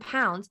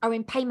 £10,000 are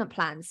in payment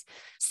plans.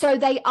 So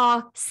they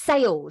are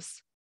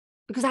sales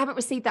because I haven't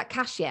received that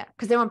cash yet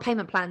because they're on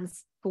payment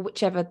plans for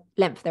whichever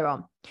length they're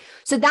on.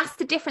 So that's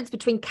the difference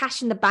between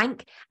cash in the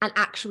bank and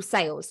actual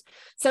sales.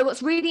 So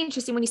what's really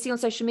interesting when you see on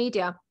social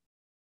media,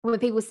 when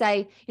people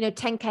say,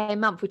 10K a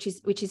month, which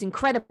is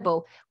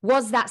incredible,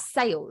 was that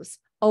sales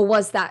or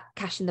was that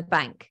cash in the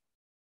bank?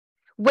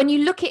 When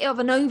you look at it of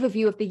an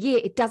overview of the year,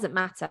 it doesn't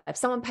matter. If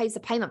someone pays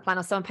a payment plan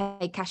or someone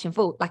paid cash in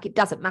full, like, it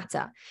doesn't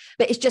matter.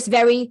 But it's just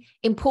very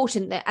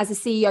important that as a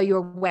CEO, you're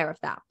aware of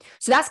that.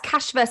 So that's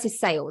cash versus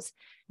sales.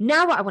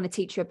 Now what I want to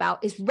teach you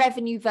about is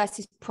revenue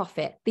versus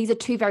profit. These are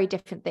 2 very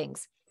different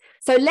things.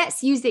 So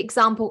let's use the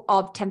example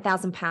of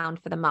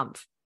 £10,000 for the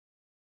month.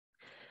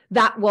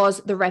 That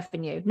was the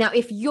revenue. Now,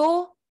 if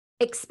your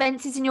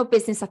expenses in your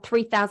business are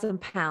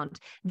 £3,000,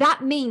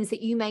 that means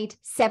that you made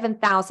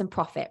 £7,000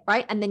 profit,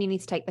 right? And then you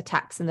need to take the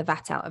tax and the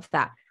VAT out of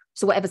that.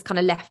 So whatever's kind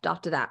of left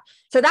after that.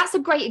 So that's a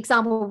great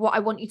example of what I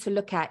want you to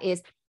look at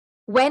is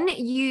when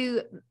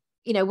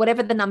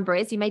whatever the number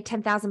is, you made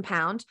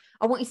 £10,000.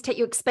 I want you to take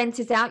your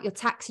expenses out, your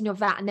tax and your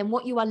VAT. And then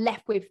what you are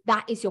left with,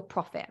 that is your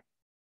profit.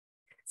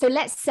 So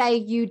let's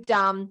say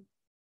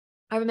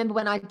I remember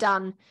when I'd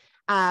done,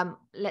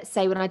 let's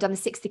say when I'd done the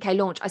 60K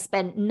launch, I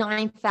spent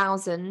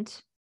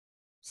 9,000,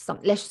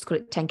 let's just call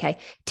it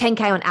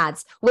 10K on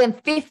ads. Well, then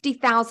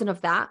 50,000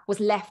 of that was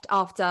left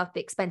after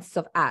the expenses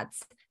of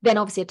ads. Then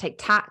obviously I'd take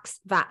tax,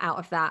 VAT out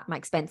of that, my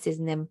expenses,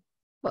 and then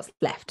what's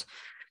left.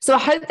 So I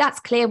hope that's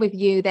clear with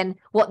you then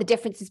what the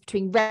difference is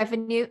between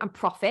revenue and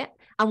profit,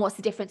 and what's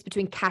the difference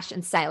between cash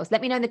and sales.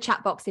 Let me know in the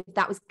chat box if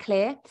that was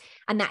clear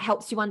and that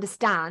helps you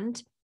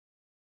understand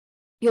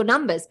your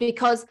numbers,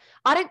 because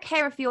I don't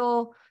care if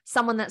you're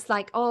someone that's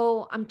like,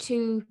 oh, I'm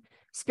too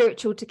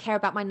spiritual to care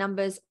about my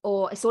numbers,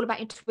 or it's all about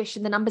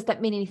intuition, the numbers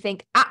don't mean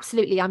anything.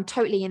 Absolutely, I'm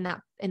totally in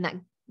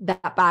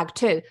that bag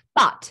too.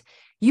 But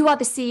you are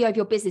the CEO of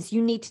your business.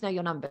 You need to know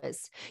your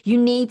numbers.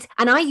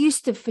 And I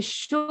used to for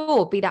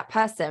sure be that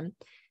person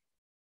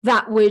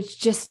that would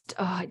just,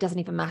 it doesn't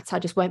even matter. I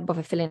just won't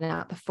bother filling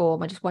out the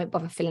form. I just won't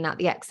bother filling out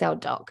the Excel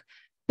doc.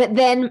 But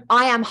then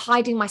I am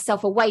hiding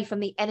myself away from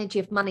the energy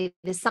of money.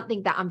 There's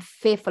something that I'm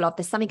fearful of.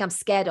 There's something I'm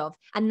scared of.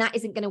 And that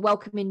isn't going to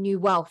welcome in new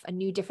wealth and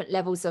new different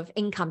levels of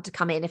income to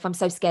come in if I'm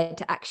so scared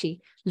to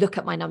actually look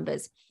at my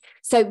numbers.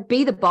 So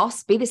be the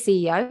boss, be the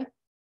CEO,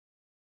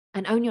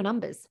 and own your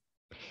numbers.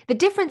 The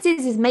difference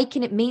is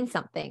making it mean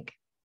something.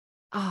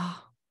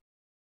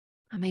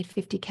 I made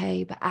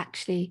 50K, but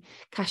actually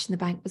cash in the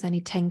bank was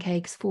only 10K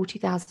because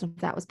 40,000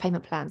 of that was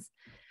payment plans.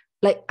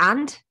 Like,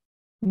 and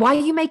why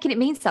are you making it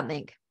mean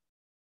something?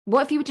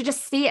 What if you were to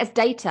just see it as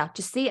data,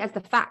 just see it as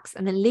the facts,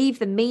 and then leave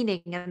the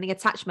meaning and the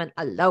attachment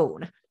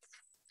alone?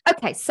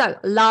 Okay, so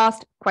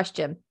last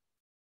question.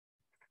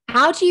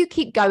 How do you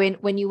keep going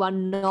when you are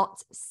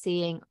not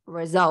seeing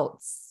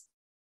results?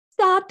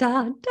 Da,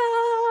 da, da.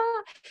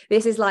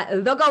 This is like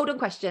the golden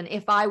question.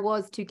 If I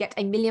was to get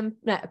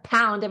a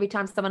pound every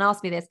time someone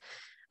asked me this,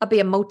 I'd be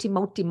a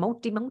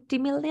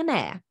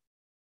multi-millionaire.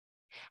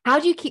 How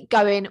do you keep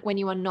going when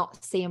you are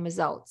not seeing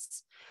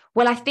results?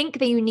 Well, I think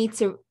that you need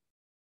to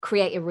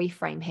create a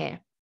reframe here.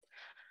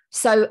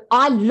 So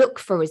I look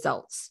for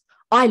results.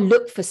 I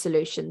look for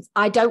solutions.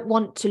 I don't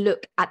want to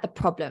look at the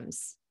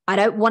problems. I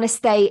don't want to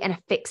stay in a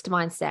fixed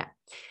mindset,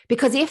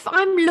 because if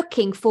I'm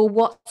looking for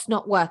what's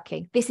not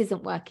working, this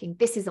isn't working,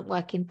 this isn't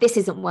working, this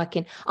isn't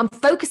working, I'm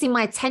focusing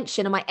my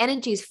attention and my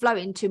energy is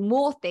flowing to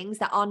more things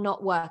that are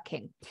not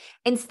working.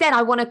 Instead,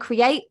 I want to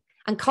create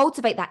and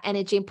cultivate that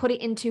energy and put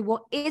it into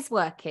what is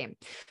working.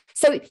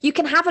 So you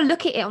can have a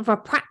look at it from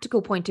a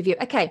practical point of view.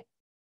 Okay,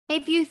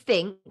 if you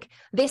think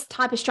this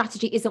type of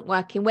strategy isn't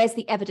working, where's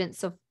the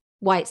evidence of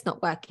why it's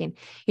not working?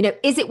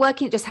 Is it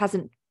working? It just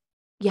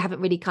you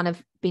haven't really kind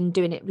of been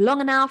doing it long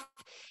enough.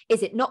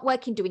 Is it not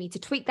working? Do we need to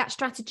tweak that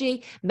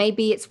strategy?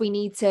 Maybe we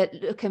need to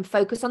look and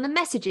focus on the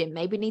messaging.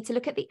 Maybe we need to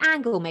look at the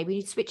angle. Maybe we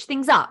need to switch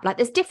things up. Like,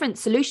 there's different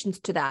solutions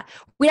to that.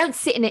 We don't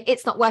sit in it,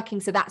 it's not working,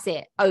 so that's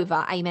it,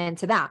 over, amen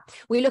to that.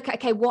 We look at,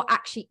 okay, what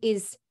actually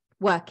is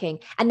working?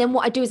 And then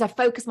what I do is I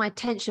focus my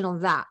attention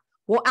on that.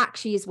 What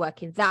actually is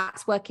working?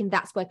 That's working,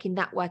 that's working,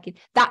 that working.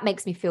 That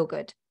makes me feel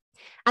good.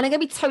 And I'm going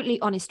to be totally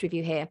honest with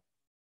you here.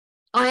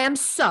 I am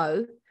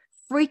so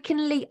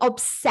freakingly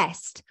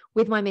obsessed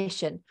with my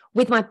mission,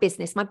 with my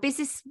business. My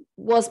business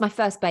was my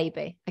first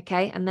baby,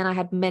 okay? And then I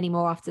had many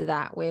more after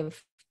that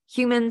with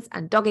humans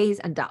and doggies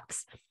and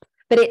ducks.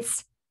 But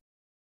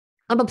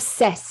I'm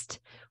obsessed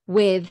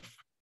with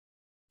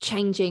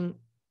changing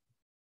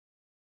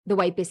the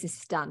way business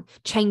is done,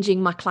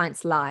 changing my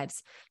clients'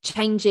 lives,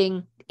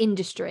 changing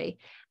industry,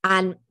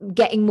 and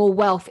getting more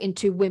wealth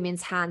into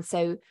women's hands.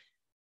 So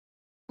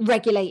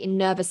regulating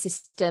nervous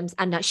systems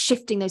and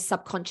shifting those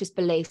subconscious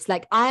beliefs.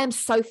 Like, I am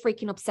so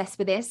freaking obsessed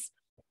with this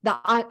that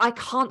I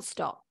can't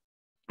stop.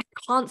 I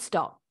can't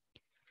stop.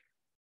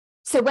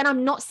 So when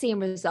I'm not seeing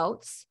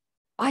results,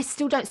 I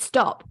still don't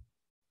stop,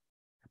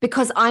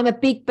 because I'm a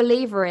big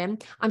believer in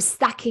I'm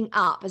stacking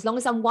up. As long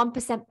as I'm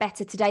 1%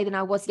 better today than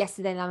I was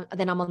yesterday,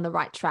 then I'm on the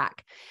right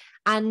track.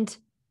 And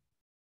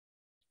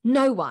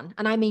no one,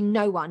 and I mean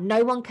no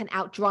one can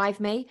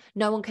outdrive me,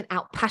 no one can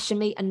outpassion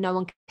me, and no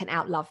one can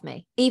outlove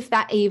me.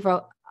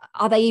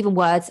 Are they even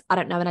words? I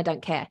don't know, and I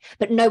don't care.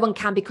 But no one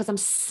can, because I'm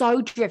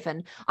so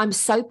driven, I'm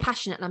so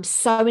passionate, and I'm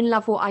so in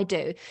love with what I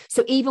do.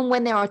 So even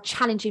when there are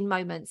challenging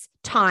moments,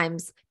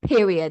 times,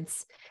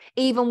 periods,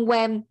 even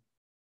when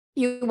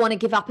you want to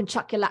give up and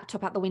chuck your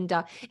laptop out the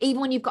window,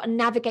 even when you've got to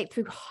navigate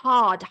through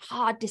hard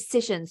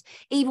decisions,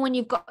 even when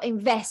you've got to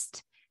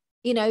invest,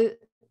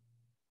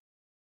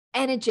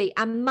 energy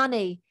and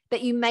money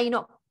that you may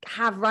not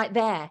have right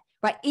there,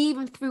 right?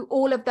 Even through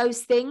all of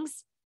those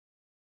things,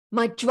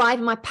 my drive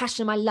and my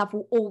passion and my love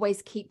will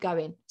always keep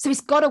going. So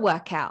it's got to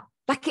work out.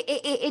 Like,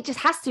 it just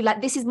has to.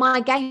 Like, this is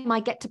my game.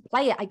 I get to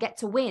play it. I get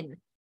to win.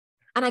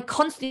 And I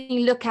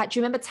constantly look at, do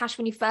you remember, Tash,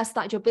 when you first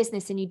started your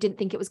business and you didn't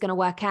think it was going to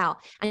work out,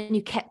 and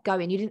you kept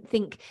going? You didn't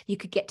think you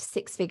could get to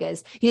 6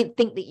 figures. You didn't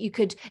think that you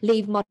could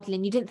leave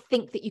modeling. You didn't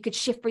think that you could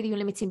shift through your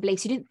limiting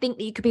beliefs. You didn't think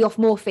that you could be off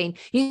morphine.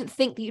 You didn't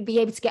think that you'd be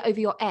able to get over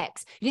your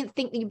ex. You didn't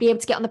think that you'd be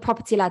able to get on the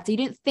property ladder. You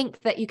didn't think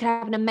that you could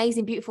have an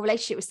amazing, beautiful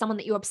relationship with someone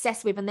that you're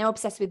obsessed with, and they're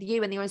obsessed with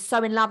you, and you're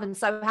so in love and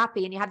so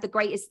happy, and you have the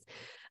greatest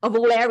of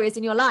all areas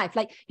in your life.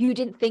 Like, you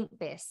didn't think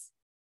this.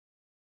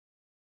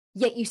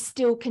 Yet you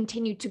still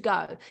continued to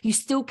go. You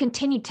still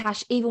continued,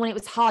 Tash, even when it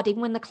was hard,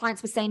 even when the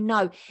clients were saying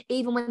no,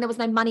 even when there was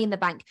no money in the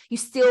bank, you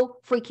still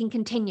freaking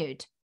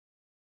continued.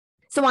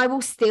 So I will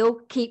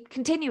still keep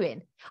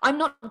continuing. I'm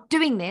not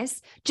doing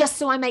this just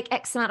so I make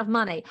X amount of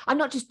money. I'm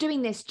not just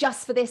doing this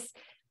just for this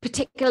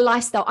particular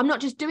lifestyle. I'm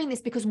not just doing this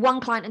because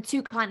 1 client and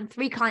 2 clients and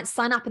 3 clients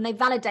sign up and they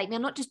validate me.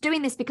 I'm not just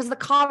doing this because of the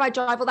car I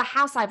drive or the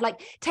house I have.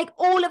 Like, take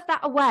all of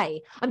that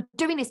away. I'm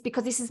doing this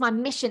because this is my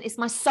mission. It's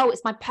my soul.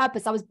 It's my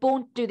purpose. I was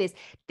born to do this.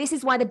 This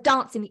is why the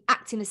dancing, the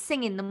acting, the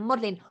singing, the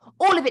modeling,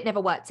 all of it never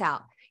worked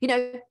out.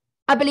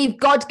 I believe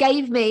God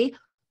gave me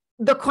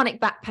the chronic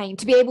back pain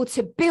to be able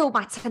to build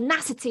my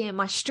tenacity and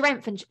my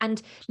strength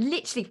and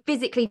literally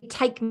physically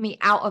take me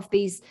out of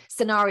these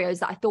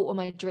scenarios that I thought were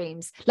my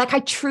dreams. Like, I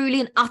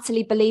truly and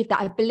utterly believe that.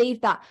 I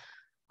believe that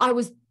I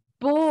was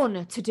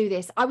born to do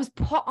this. I was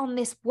put on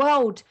this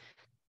world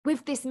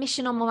with this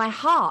mission on my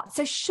heart.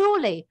 So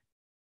surely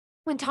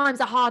when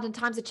times are hard and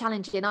times are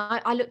challenging,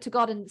 I look to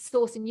God and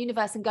source and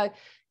universe and go,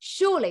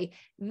 surely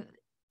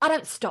I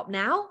don't stop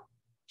now.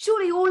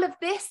 Surely all of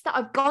this that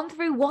I've gone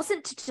through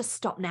wasn't to just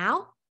stop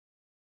now.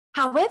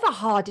 However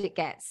hard it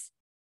gets,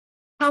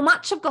 how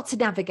much I've got to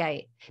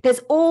navigate, there's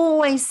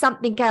always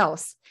something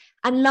else.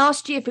 And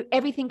last year, through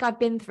everything I've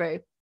been through,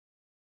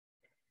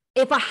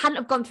 if I hadn't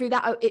have gone through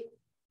that,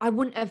 I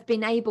wouldn't have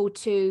been able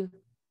to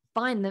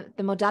find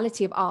the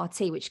modality of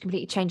RRT, which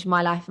completely changed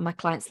my life and my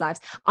clients' lives.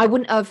 I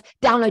wouldn't have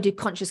downloaded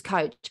Conscious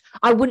Coach.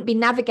 I wouldn't be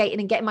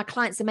navigating and getting my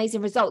clients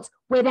amazing results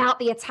without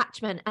the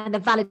attachment and the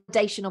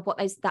validation of what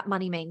that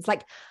money means.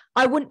 Like,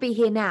 I wouldn't be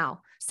here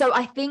now. So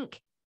I think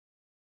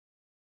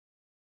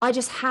I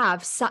just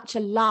have such a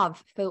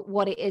love for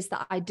what it is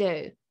that I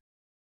do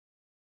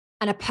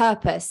and a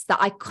purpose that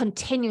I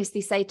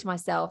continuously say to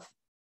myself,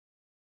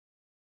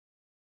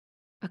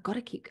 I've got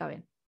to keep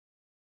going.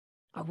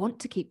 I want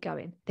to keep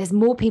going. There's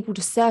more people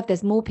to serve.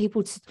 There's more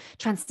people to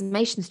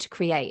transformations to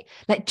create.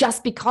 Like,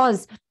 just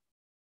because,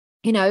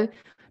 you know,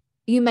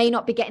 you may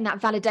not be getting that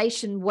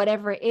validation,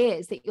 whatever it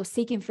is that you're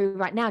seeking through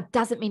right now,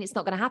 doesn't mean it's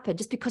not going to happen.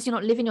 Just because you're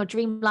not living your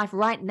dream life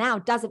right now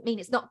doesn't mean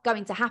it's not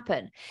going to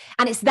happen.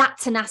 And it's that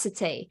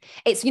tenacity.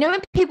 It's, you know,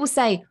 when people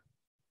say,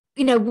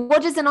 you know,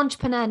 what does an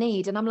entrepreneur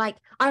need? And I'm like,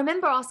 I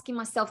remember asking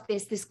myself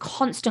this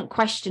constant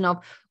question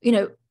of, you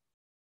know,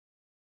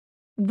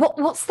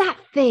 what's that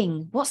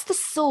thing? What's the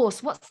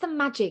source? What's the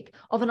magic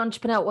of an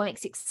entrepreneur? What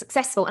makes it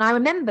successful? And I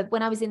remember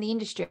when I was in the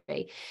industry,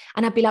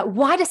 and I'd be like,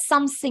 why do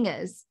some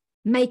singers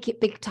make it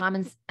big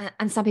time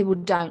and some people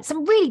don't?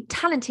 Some really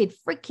talented,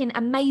 freaking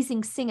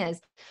amazing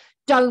singers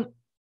don't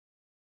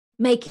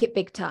make it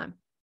big time.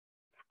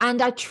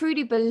 And I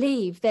truly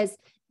believe there's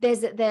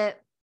the,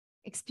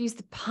 excuse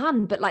the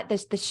pun, but like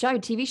there's the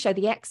TV show,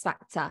 The X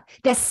Factor.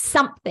 There's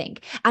something.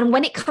 And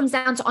when it comes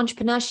down to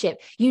entrepreneurship,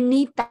 you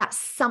need that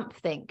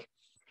something.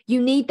 You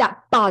need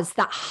that buzz,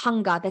 that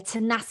hunger, the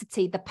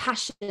tenacity, the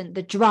passion,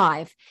 the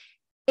drive.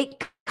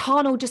 It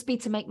can't all just be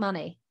to make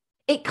money.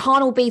 It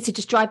can't all be to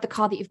just drive the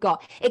car that you've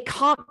got. It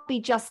can't be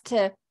just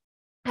to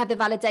have the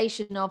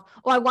validation of,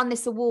 oh, I won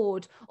this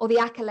award, or the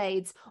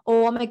accolades,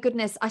 or oh my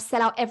goodness, I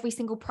sell out every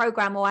single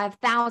program, or I have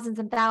thousands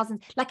and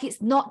thousands. Like,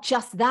 it's not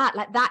just that.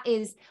 Like, that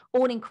is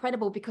all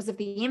incredible because of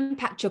the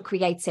impact you're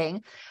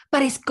creating,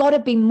 but it's got to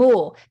be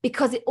more,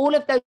 because all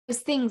of those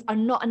things are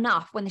not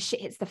enough when the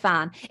shit hits the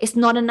fan. It's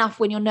not enough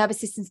when your nervous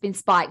system's been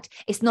spiked.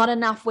 It's not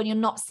enough when you're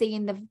not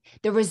seeing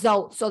the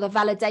results or the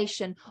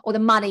validation or the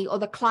money or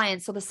the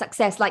clients or the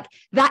success. Like,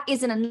 that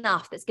isn't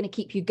enough. That's going to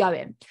keep you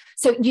going.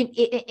 So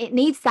it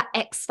needs that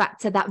X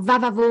factor, that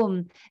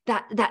vavavoom,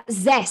 that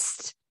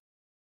zest.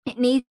 It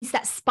needs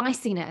that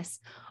spiciness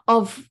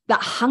of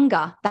that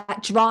hunger,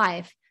 that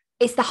drive.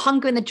 It's the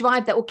hunger and the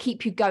drive that will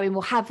keep you going,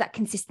 will have that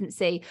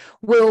consistency.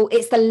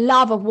 It's the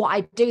love of what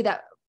I do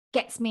that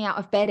gets me out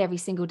of bed every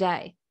single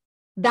day.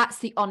 That's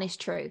the honest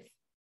truth.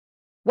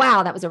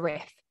 Wow, that was a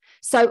riff.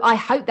 So I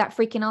hope that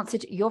freaking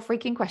answered your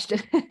freaking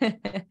question.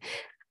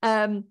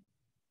 And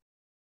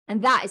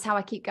that is how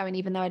I keep going,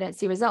 even though I don't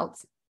see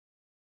results.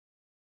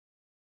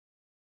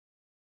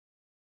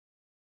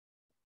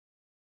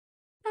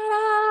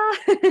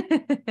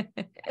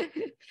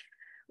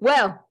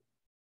 Well,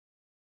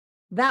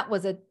 that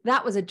was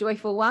a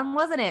joyful one,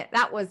 wasn't it?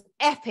 That was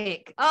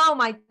epic. Oh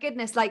my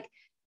goodness. Like,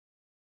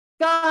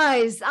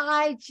 guys,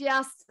 I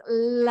just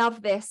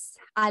love this.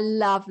 I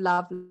love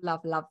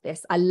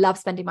this. I love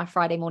spending my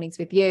Friday mornings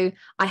with you.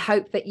 I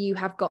hope that you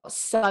have got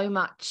so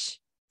much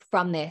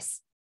from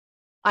this.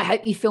 I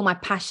hope you feel my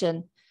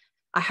passion.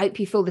 I hope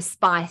you feel the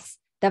spice,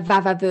 the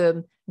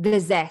vavavoom, the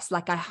zest.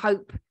 Like, I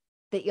hope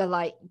that you're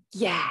like,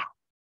 yeah.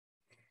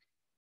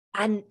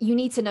 And you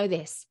need to know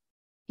this.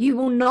 You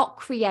will not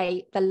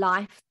create the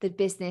life, the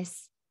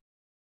business,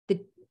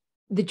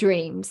 the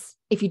dreams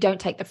if you don't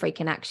take the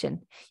freaking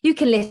action. You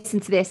can listen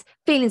to this,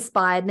 feel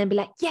inspired, and then be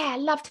like, yeah, I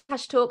love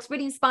Tash Talks,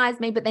 really inspires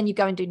me, but then you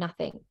go and do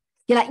nothing.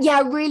 You're like, yeah,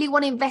 I really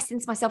want to invest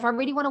into myself. I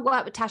really want to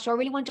work with Tash, or I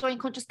really want to join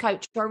Conscious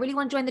Coach, or I really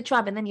want to join the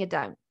tribe, and then you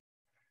don't.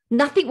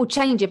 Nothing will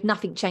change if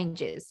nothing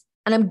changes.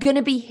 And I'm going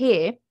to be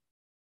here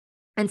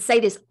and say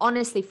this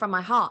honestly from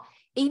my heart,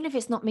 even if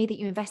it's not me that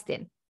you invest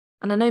in.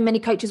 And I know many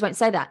coaches won't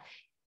say that.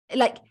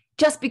 Like,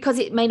 just because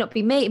it may not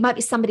be me, it might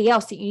be somebody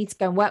else that you need to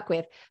go and work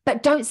with.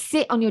 But don't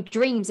sit on your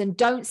dreams, and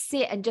don't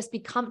sit and just be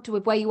comfortable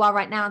with where you are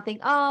right now and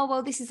think, oh,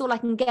 well, this is all I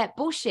can get.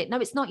 Bullshit. No,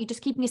 it's not. You're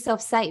just keeping yourself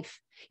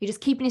safe. You're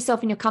just keeping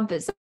yourself in your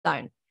comfort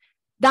zone.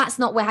 That's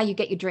not how you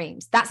get your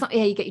dreams. That's not how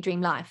you get your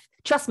dream life.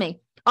 Trust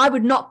me, I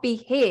would not be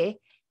here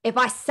if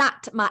I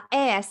sat my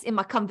ass in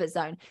my comfort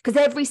zone, because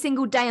every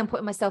single day I'm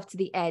putting myself to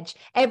the edge.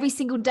 Every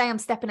single day I'm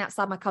stepping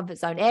outside my comfort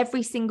zone.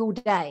 Every single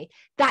day.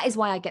 That is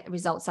why I get the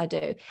results I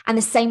do. And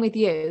the same with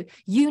you.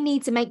 You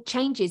need to make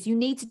changes. You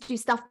need to do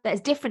stuff that is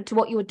different to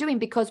what you are doing,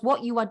 because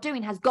what you are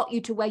doing has got you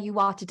to where you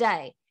are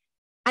today.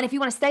 And if you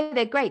want to stay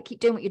there, great, keep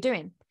doing what you're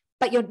doing.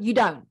 But you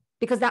don't,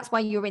 because that's why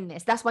you're in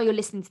this. That's why you're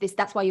listening to this.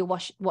 That's why you're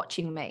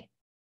watching me.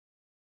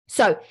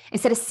 So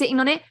instead of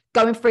sitting on it,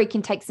 go and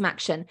freaking take some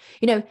action.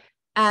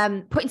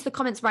 Put into the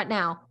comments right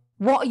now,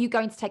 what are you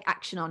going to take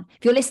action on?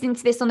 If you're listening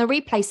to this on the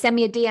replay, send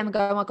me a DM and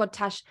go, oh my God,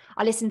 Tash,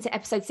 I listened to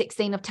episode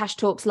 16 of Tash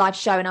Talks live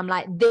show, and I'm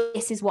like,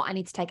 this is what I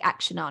need to take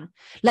action on.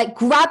 Like,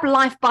 grab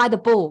life by the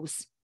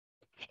balls.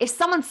 If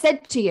someone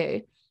said to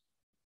you,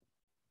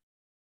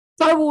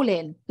 Go all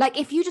in. Like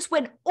if you just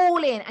went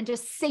all in and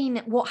just seen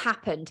what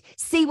happened,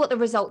 see what the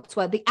results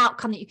were, the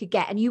outcome that you could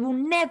get, and you will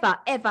never,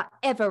 ever,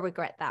 ever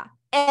regret that,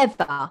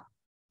 ever,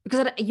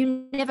 because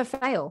you never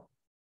fail.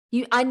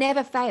 I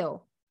never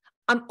fail.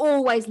 I'm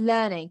always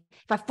learning.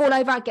 If I fall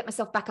over, I get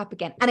myself back up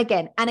again and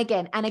again and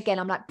again and again.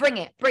 I'm like, bring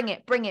it, bring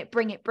it, bring it,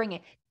 bring it, bring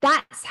it.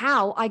 That's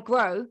how I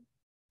grow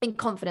in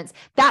confidence.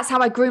 That's how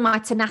I grew my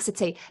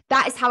tenacity.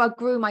 That is how I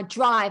grew my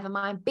drive and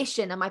my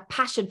ambition and my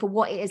passion for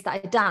what it is that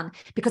I've done,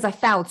 because I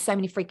failed so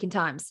many freaking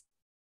times.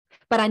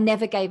 But I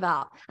never gave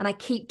up, and I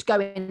kept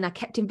going, and I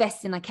kept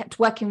investing. I kept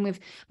working with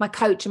my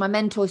coach and my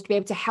mentors to be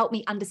able to help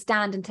me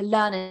understand and to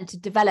learn and to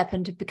develop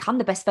and to become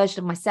the best version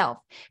of myself.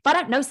 If I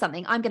don't know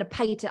something, I'm going to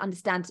pay to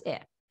understand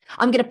it.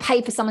 I'm going to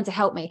pay for someone to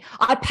help me.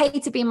 I pay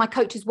to be in my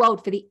coach's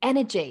world for the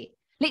energy,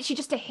 literally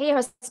just to hear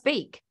her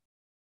speak.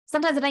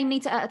 Sometimes I don't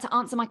need to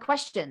answer my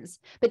questions,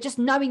 but just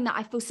knowing that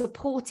I feel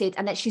supported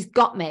and that she's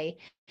got me.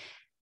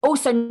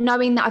 Also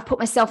knowing that I've put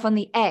myself on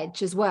the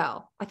edge as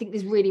well, I think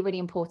is really, really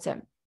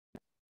important.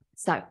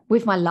 So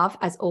with my love,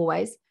 as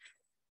always,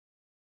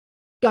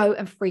 go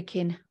and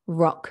freaking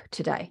rock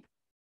today.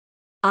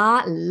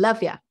 I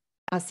love you.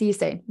 I'll see you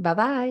soon.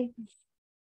 Bye-bye.